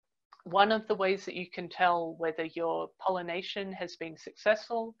 One of the ways that you can tell whether your pollination has been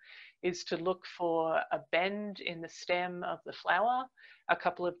successful is to look for a bend in the stem of the flower a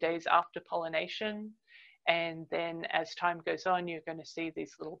couple of days after pollination. And then as time goes on, you're going to see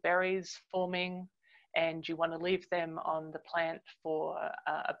these little berries forming. and you want to leave them on the plant for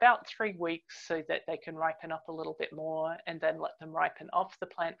about 3 weeks so that they can ripen up a little bit more, and then let them ripen off the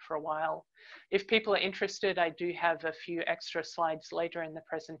plant for a while. If people are interested, I do have a few extra slides later in the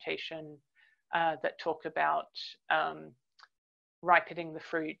presentation that talk about ripening the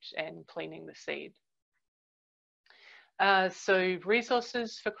fruit and cleaning the seed. So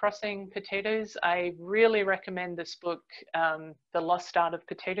resources for crossing potatoes, I really recommend this book, The Lost Art of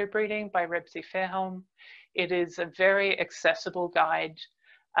Potato Breeding by Rebsy Fairholm. It is a very accessible guide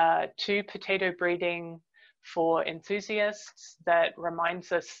to potato breeding for enthusiasts that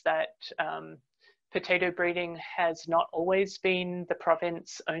reminds us that potato breeding has not always been the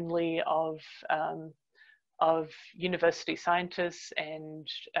province only of university scientists and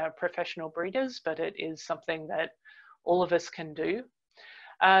professional breeders, but it is something that all of us can do.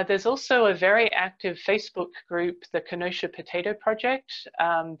 There's also a very active Facebook group, the Kenosha Potato Project.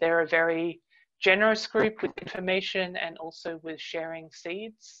 They're a very generous group with information and also with sharing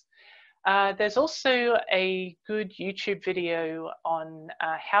seeds. There's also a good YouTube video on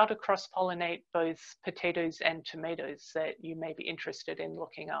how to cross-pollinate both potatoes and tomatoes that you may be interested in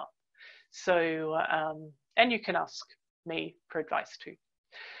looking up. So, and you can ask me for advice too.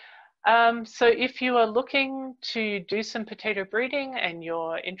 So if you are looking to do some potato breeding and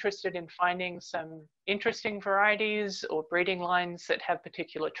you're interested in finding some interesting varieties or breeding lines that have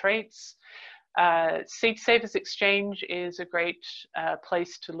particular traits, Seed Savers Exchange is a great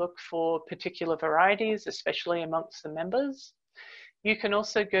place to look for particular varieties, especially amongst the members. You can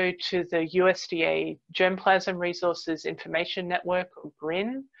also go to the USDA Germplasm Resources Information Network, or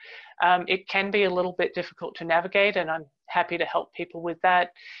GRIN. It can be a little bit difficult to navigate, and I'm happy to help people with that.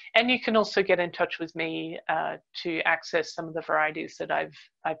 And you can also get in touch with me to access some of the varieties that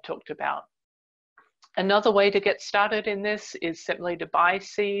I've talked about. Another way to get started in this is simply to buy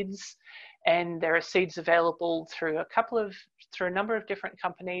seeds, and there are seeds available through a number of different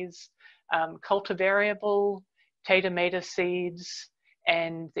companies, Cultivariable, Tater Seeds,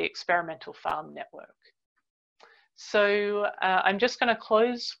 and the Experimental Farm Network. So I'm just going to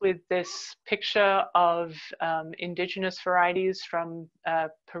close with this picture of indigenous varieties from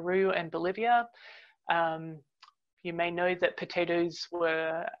Peru and Bolivia. You may know that potatoes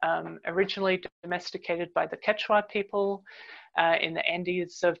were originally domesticated by the Quechua people in the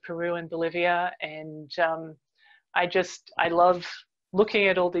Andes of Peru and Bolivia, and I love looking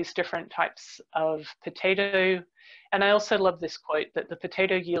at all these different types of potato. And I also love this quote that the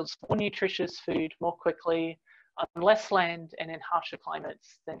potato yields more nutritious food more quickly on less land and in harsher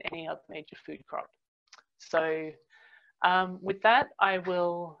climates than any other major food crop. So with that, I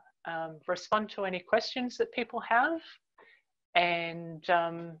will respond to any questions that people have. And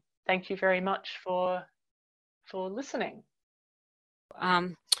thank you very much for listening.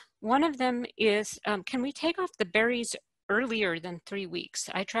 One of them is, can we take off the berries earlier than 3 weeks?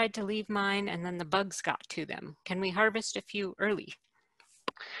 I tried to leave mine and then the bugs got to them. Can we harvest a few early?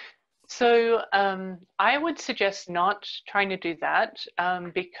 So I would suggest not trying to do that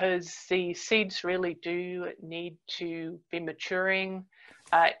because the seeds really do need to be maturing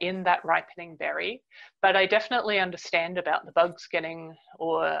in that ripening berry. But I definitely understand about the bugs getting,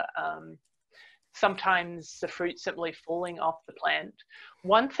 or sometimes the fruit simply falling off the plant.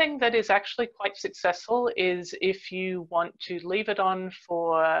 One thing that is actually quite successful is if you want to leave it on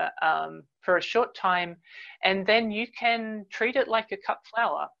for a short time, and then you can treat it like a cut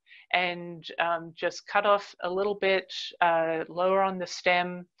flower and just cut off a little bit lower on the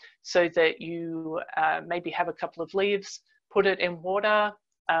stem so that you maybe have a couple of leaves, put it in water,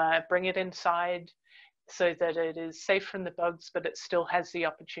 bring it inside so that it is safe from the bugs, but it still has the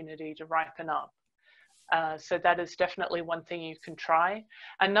opportunity to ripen up. So that is definitely one thing you can try.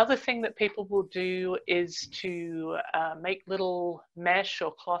 Another thing that people will do is to make little mesh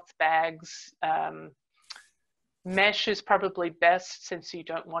or cloth bags. Mesh is probably best since you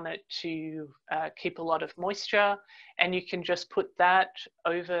don't want it to keep a lot of moisture, and you can just put that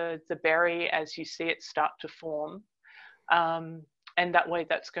over the berry as you see it start to form, and that way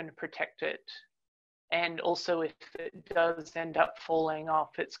that's going to protect it. And also if it does end up falling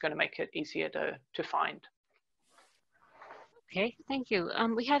off, it's going to make it easier to find. Okay, thank you.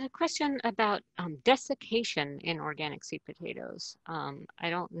 We had a question about desiccation in organic seed potatoes. I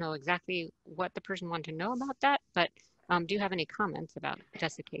don't know exactly what the person wanted to know about that, but do you have any comments about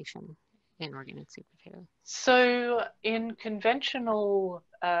desiccation in organic seed potatoes? So in conventional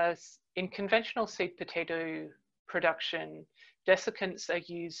seed potato production, desiccants are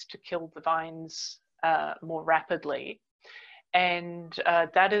used to kill the vines more rapidly. And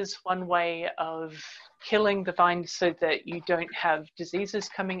that is one way of killing the vines so that you don't have diseases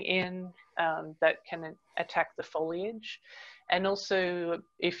coming in that can attack the foliage. And also,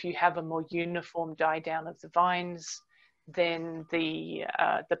 if you have a more uniform die down of the vines, then the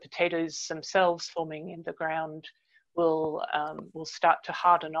potatoes themselves forming in the ground will start to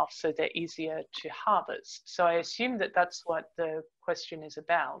harden off, so they're easier to harvest. So I assume that that's what the question is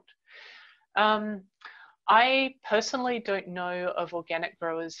about. I personally don't know of organic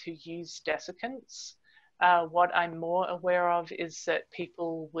growers who use desiccants. What I'm more aware of is that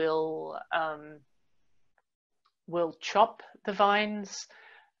people will chop the vines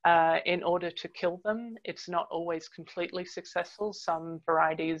in order to kill them. It's not always completely successful. Some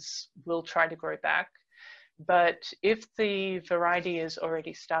varieties will try to grow back. But if the variety is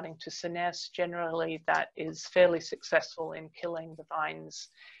already starting to senesce, generally that is fairly successful in killing the vines.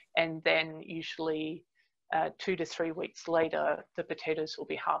 And then usually 2 to 3 weeks later, the potatoes will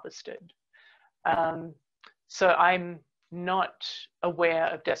be harvested. So I'm not aware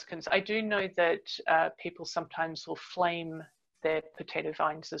of desiccants. I do know that people sometimes will flame their potato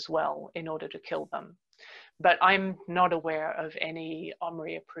vines as well in order to kill them. But I'm not aware of any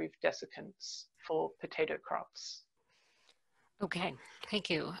OMRI approved desiccants for potato crops. Okay, thank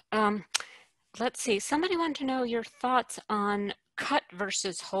you. Let's see, somebody wanted to know your thoughts on cut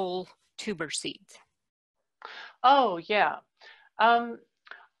versus whole tuber seeds. Oh, yeah.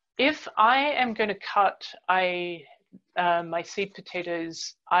 If I am going to cut my seed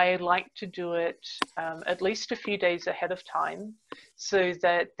potatoes, I like to do it at least a few days ahead of time so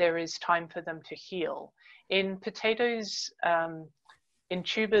that there is time for them to heal. In potatoes, in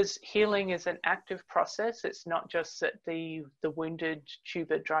tubers, healing is an active process. It's not just that the wounded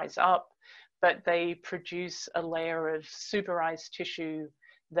tuber dries up, but they produce a layer of suberized tissue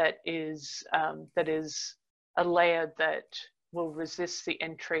that is a layer that will resist the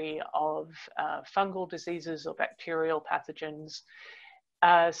entry of fungal diseases or bacterial pathogens.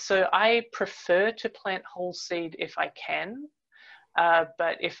 So I prefer to plant whole seed if I can,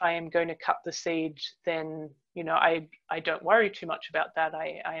 but if I am going to cut the seed, then I don't worry too much about that.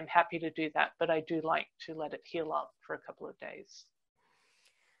 I am happy to do that, but I do like to let it heal up for a couple of days.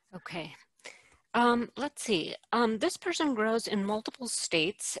 Okay. Let's see. This person grows in multiple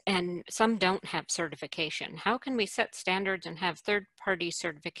states and some don't have certification. How can we set standards and have third-party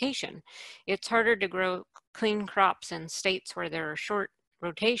certification? It's harder to grow clean crops in states where there are short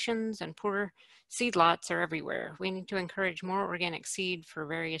rotations and poor seed lots are everywhere. We need to encourage more organic seed for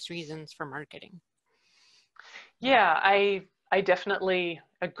various reasons for marketing. Yeah, I definitely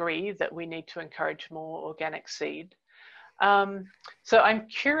agree that we need to encourage more organic seed. So I'm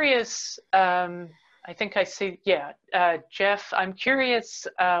curious, I think I see, yeah, Jeff, I'm curious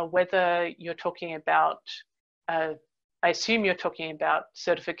whether you're talking about, I assume you're talking about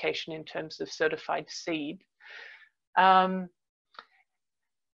certification in terms of certified seed. And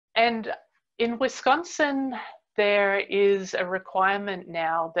in Wisconsin, there is a requirement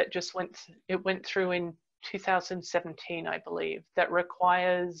now that just went through in 2017, I believe, that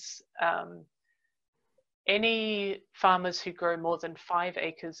requires any farmers who grow more than 5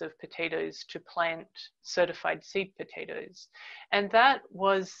 acres of potatoes to plant certified seed potatoes. And that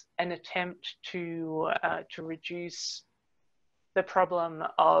was an attempt to reduce the problem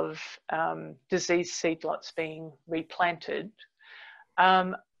of diseased seed lots being replanted.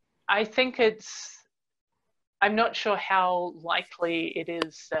 I think I'm not sure how likely it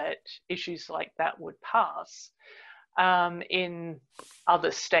is that issues like that would pass. In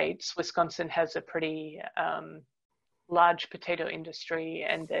other states, Wisconsin has a pretty large potato industry,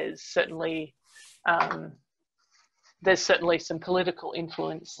 and there's certainly some political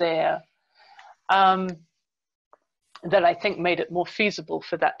influence there that I think made it more feasible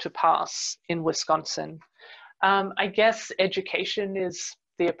for that to pass in Wisconsin. I guess education is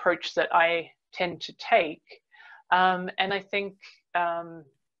the approach that I tend to take, and I think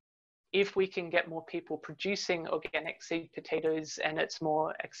if we can get more people producing organic seed potatoes and it's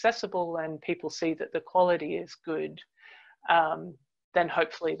more accessible and people see that the quality is good, then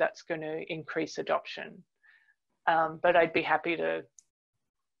hopefully that's going to increase adoption. But I'd be happy to,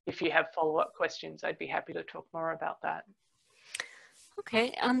 if you have follow-up questions, I'd be happy to talk more about that.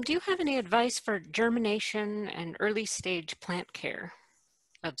 Okay, do you have any advice for germination and early stage plant care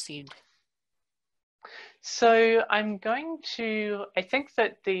of seed? So I'm going to, I think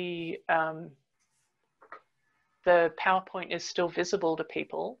that the PowerPoint is still visible to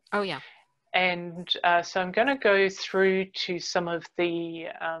people. Oh yeah. And so I'm going to go through to some of the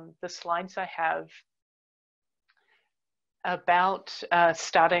slides I have about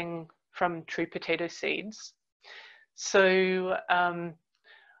starting from true potato seeds. So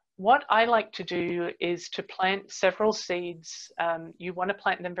what I like to do is to plant several seeds. You want to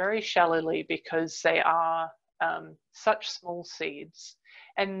plant them very shallowly because they are such small seeds.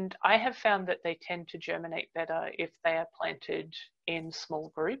 And I have found that they tend to germinate better if they are planted in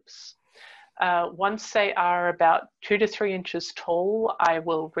small groups. Once they are about 2 to 3 inches tall, I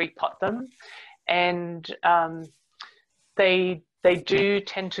will repot them. And they do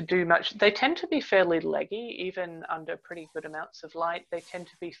tend to do much. They tend to be fairly leggy, even under pretty good amounts of light. They tend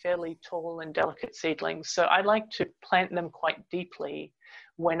to be fairly tall and delicate seedlings. So I like to plant them quite deeply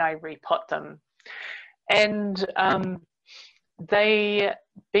when I repot them. And they,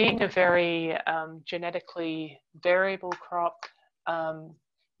 being a very genetically variable crop,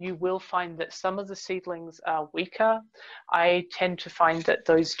 you will find that some of the seedlings are weaker. I tend to find that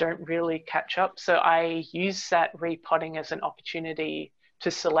those don't really catch up. So I use that repotting as an opportunity to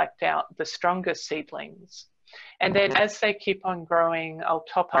select out the stronger seedlings. And then as they keep on growing, I'll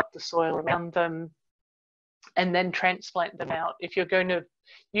top up the soil around them and then transplant them out. If you're going to,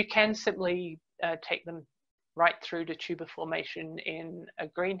 you can simply take them right through to tuber formation in a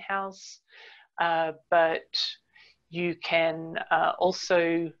greenhouse, but you can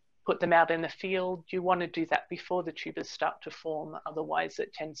also put them out in the field. You want to do that before the tubers start to form, otherwise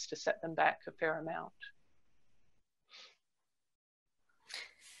it tends to set them back a fair amount.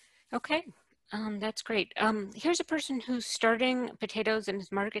 Okay, that's great. Here's a person who's starting potatoes in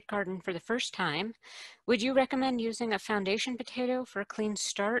his market garden for the first time. Would you recommend using a foundation potato for a clean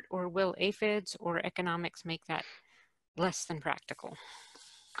start, or will aphids or economics make that less than practical?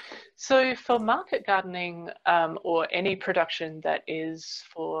 So for market gardening or any production that is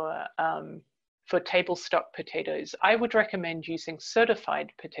for table stock potatoes, I would recommend using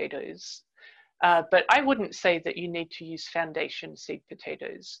certified potatoes. But I wouldn't say that you need to use foundation seed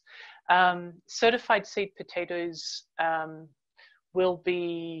potatoes. Certified seed potatoes will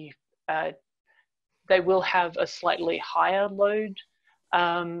be, they will have a slightly higher load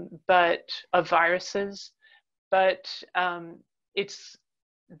of viruses, but it's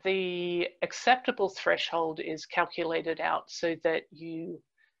the acceptable threshold is calculated out so that you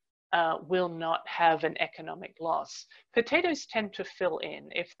will not have an economic loss. Potatoes tend to fill in.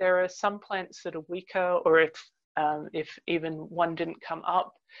 If there are some plants that are weaker, or if even one didn't come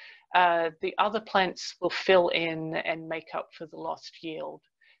up, the other plants will fill in and make up for the lost yield.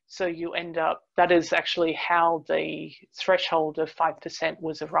 So you end up, that is actually how the threshold of 5%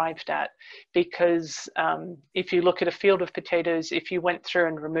 was arrived at, because if you look at a field of potatoes, if you went through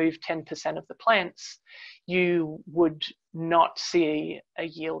and removed 10% of the plants, you would not see a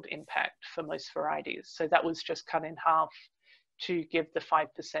yield impact for most varieties. So that was just cut in half to give the 5%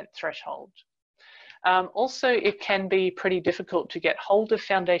 threshold. Also, it can be pretty difficult to get hold of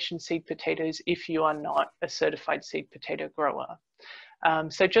foundation seed potatoes if you are not a certified seed potato grower.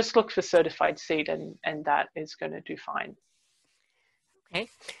 So just look for certified seed and that is going to do fine. Okay.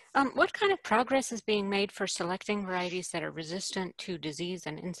 What kind of progress is being made for selecting varieties that are resistant to disease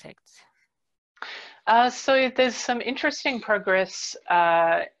and insects? So there's some interesting progress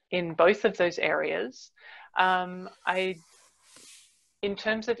in both of those areas. In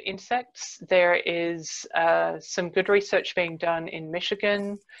terms of insects, there is some good research being done in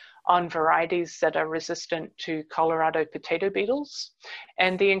Michigan on varieties that are resistant to Colorado potato beetles.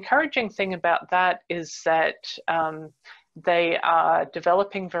 And the encouraging thing about that is that they are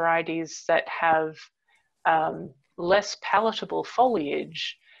developing varieties that have less palatable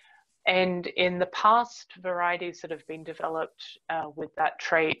foliage. And in the past, varieties that have been developed with that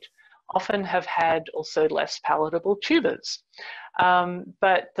trait often have had also less palatable tubers.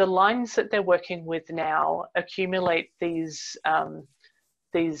 But the lines that they're working with now accumulate these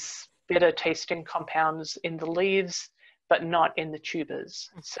bitter tasting compounds in the leaves, but not in the tubers.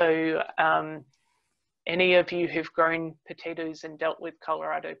 So any of you who've grown potatoes and dealt with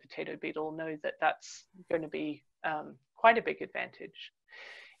Colorado potato beetle know that that's going to be quite a big advantage.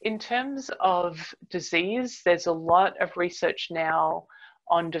 In terms of disease, there's a lot of research now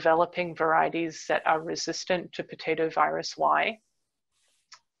on developing varieties that are resistant to potato virus Y.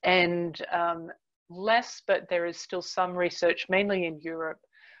 And less, but there is still some research, mainly in Europe,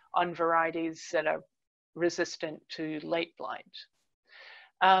 on varieties that are resistant to late blight.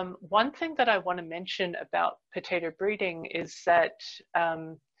 One thing that I want to mention about potato breeding is that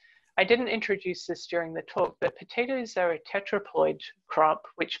I didn't introduce this during the talk, but potatoes are a tetraploid crop,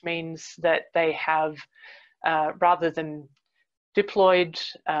 which means that they have, rather than diploid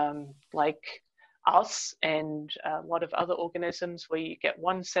like us and a lot of other organisms where you get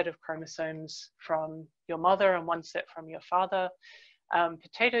one set of chromosomes from your mother and one set from your father,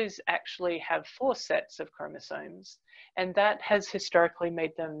 potatoes actually have 4 sets of chromosomes, and that has historically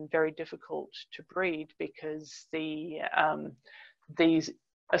made them very difficult to breed because the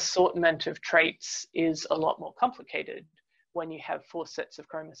assortment of traits is a lot more complicated when you have 4 sets of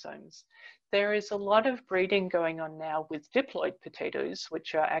chromosomes. There is a lot of breeding going on now with diploid potatoes,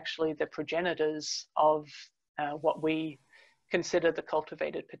 which are actually the progenitors of what we consider the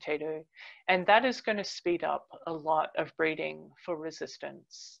cultivated potato. And that is going to speed up a lot of breeding for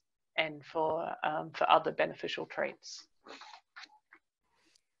resistance and for other beneficial traits.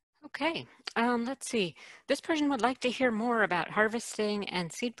 Okay, let's see. This person would like to hear more about harvesting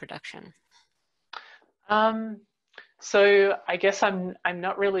and seed production. So I guess I'm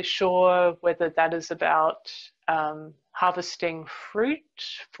not really sure whether that is about harvesting fruit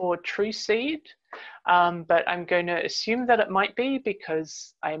for true seed, but I'm going to assume that it might be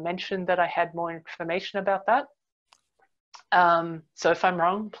because I mentioned that I had more information about that. So if I'm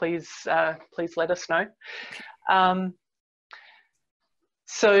wrong, please let us know.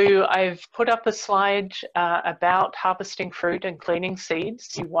 So I've put up a slide about harvesting fruit and cleaning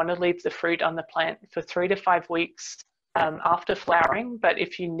seeds. You want to leave the fruit on the plant for 3 to 5 weeks after flowering, but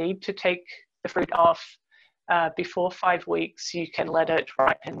if you need to take the fruit off before 5 weeks, you can let it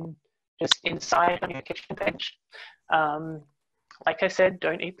ripen just inside on your kitchen bench. Like I said,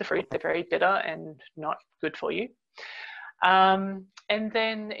 don't eat the fruit. They're very bitter and not good for you. And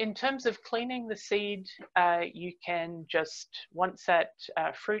then in terms of cleaning the seed, you can just, once that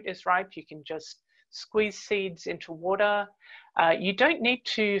fruit is ripe, you can just squeeze seeds into water. You don't need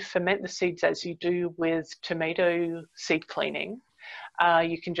to ferment the seeds as you do with tomato seed cleaning.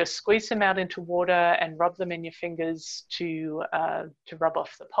 You can just squeeze them out into water and rub them in your fingers to rub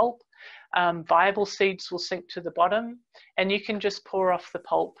off the pulp. Viable seeds will sink to the bottom, and you can just pour off the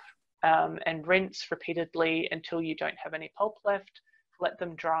pulp and rinse repeatedly until you don't have any pulp left. Let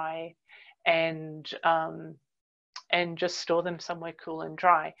them dry, and just store them somewhere cool and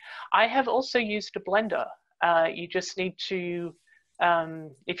dry. I have also used a blender. You just need to,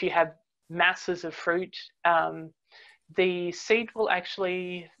 if you have masses of fruit, the seed will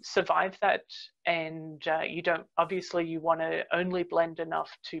actually survive that, and you don't, obviously you want to only blend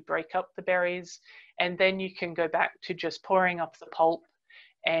enough to break up the berries, and then you can go back to just pouring off the pulp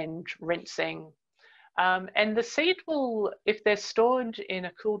and rinsing. And the seed will, if they're stored in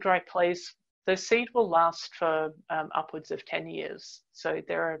a cool, dry place, the seed will last for upwards of 10 years. So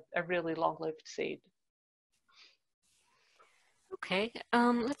they're a really long-lived seed. Okay,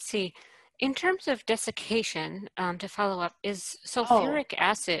 let's see. In terms of desiccation, to follow up, is sulfuric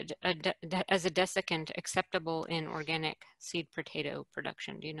acid as a desiccant acceptable in organic seed potato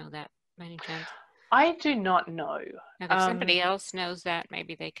production? Do you know that by any chance? I do not know. Now, if somebody else knows that,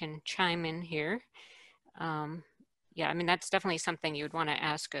 maybe they can chime in here. Yeah, I mean, that's definitely something you would want to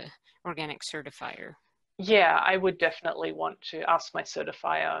ask a organic certifier. Yeah, I would definitely want to ask my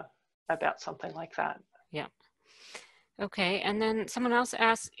certifier about something like that. Yeah. Okay, and then someone else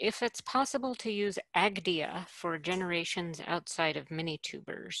asks if it's possible to use Agdia for generations outside of mini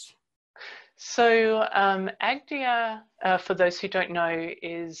tubers. So Agdia, for those who don't know,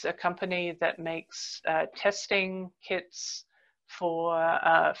 is a company that makes testing kits for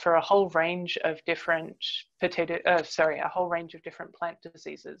a whole range of different a whole range of different plant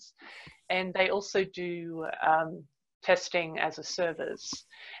diseases, and they also do testing as a service.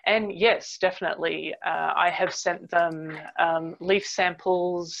 And yes, definitely, I have sent them leaf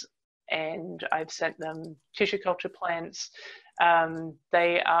samples, and I've sent them tissue culture plants.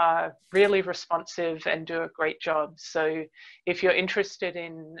 They are really responsive and do a great job. So if you're interested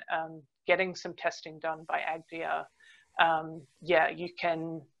in getting some testing done by Agdia, yeah, you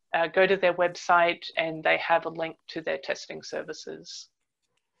can go to their website and they have a link to their testing services.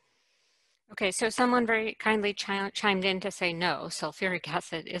 Okay, so someone very kindly chimed in to say no, sulfuric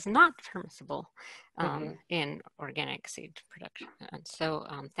acid is not permissible in organic seed production. And so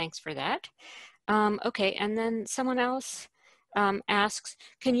thanks for that. Okay, and then someone else asks,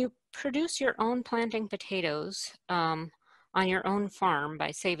 can you produce your own planting potatoes on your own farm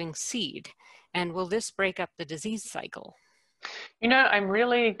by saving seed? And will this break up the disease cycle? You know, I'm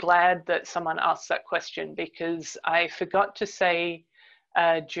really glad that someone asked that question, because I forgot to say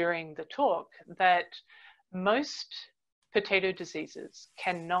during the talk that most potato diseases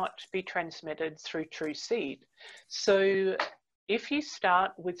cannot be transmitted through true seed. So if you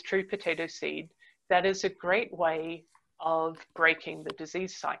start with true potato seed, that is a great way of breaking the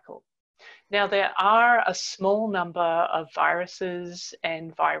disease cycle. Now, there are a small number of viruses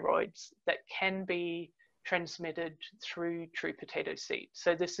and viroids that can be transmitted through true potato seed.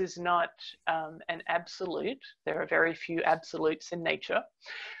 So this is not an absolute. There are very few absolutes in nature.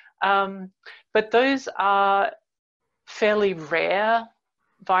 But those are fairly rare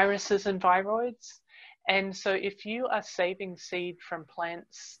viruses and viroids. And so if you are saving seed from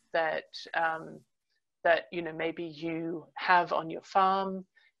plants that, maybe you have on your farm,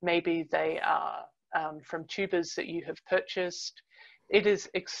 maybe they are from tubers that you have purchased, it is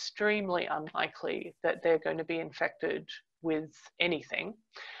extremely unlikely that they're going to be infected with anything.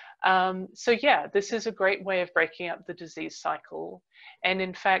 So yeah, this is a great way of breaking up the disease cycle. And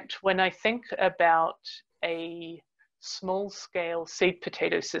in fact, when I think about a small-scale seed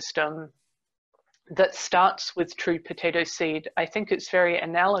potato system that starts with true potato seed, I think it's very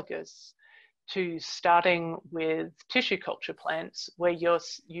analogous to starting with tissue culture plants, where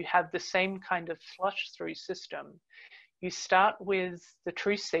you have the same kind of flush-through system. You start with the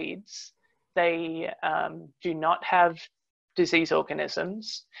true seeds. They do not have disease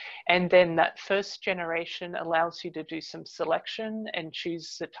organisms. And then that first generation allows you to do some selection and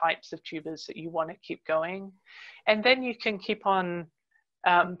choose the types of tubers that you want to keep going. And then you can keep on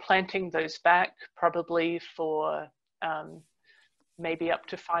planting those back, probably for maybe up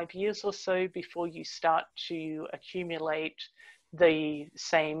to 5 years or so before you start to accumulate the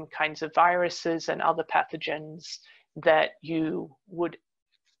same kinds of viruses and other pathogens that you would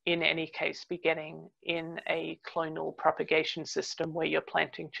in any case be getting in a clonal propagation system where you're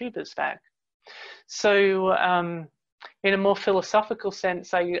planting tubers back. So in a more philosophical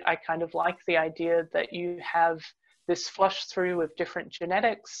sense, I kind of like the idea that you have this flush through of different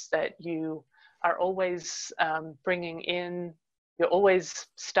genetics, that you are always bringing in, you're always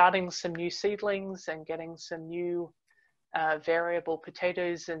starting some new seedlings and getting some new variable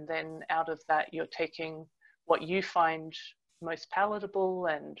potatoes, and then out of that you're taking what you find most palatable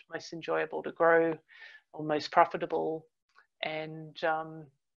and most enjoyable to grow, or most profitable. And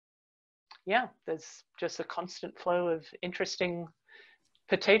yeah, there's just a constant flow of interesting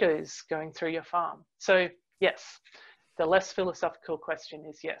potatoes going through your farm. So yes, the less philosophical question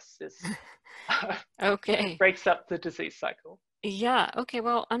is yes, this Okay. breaks up the disease cycle. Yeah, okay,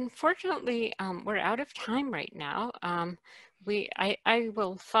 well, unfortunately, we're out of time right now. I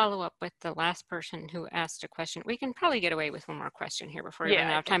will follow up with the last person who asked a question. We can probably get away with one more question here before we run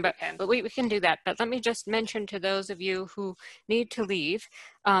out of time, but we can do that. But let me just mention to those of you who need to leave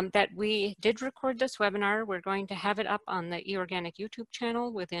that we did record this webinar. We're going to have it up on the eOrganic YouTube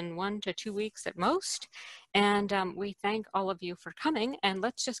channel within 1 to 2 weeks at most. And we thank all of you for coming. And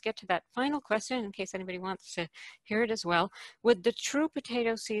let's just get to that final question in case anybody wants to hear it as well. Would the true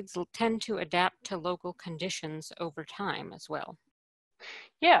potato seeds tend to adapt to local conditions over time as well?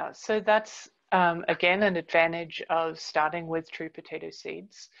 Yeah, so that's again an advantage of starting with true potato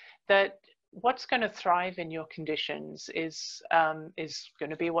seeds, that what's going to thrive in your conditions is going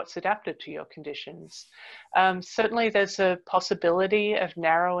to be what's adapted to your conditions. Certainly there's a possibility of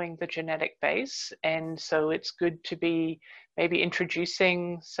narrowing the genetic base, and so it's good to be maybe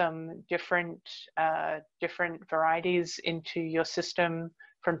introducing some different varieties into your system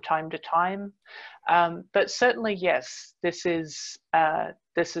from time to time. But certainly, yes, this is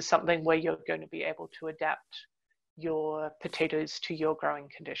something where you're going to be able to adapt your potatoes to your growing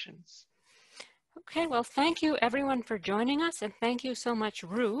conditions. Okay, well, thank you everyone for joining us, and thank you so much,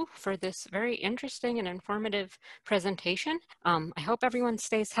 Rue, for this very interesting and informative presentation. I hope everyone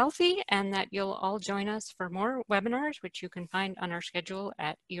stays healthy and that you'll all join us for more webinars, which you can find on our schedule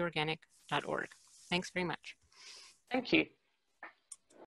at eorganic.org. Thanks very much. Thank you.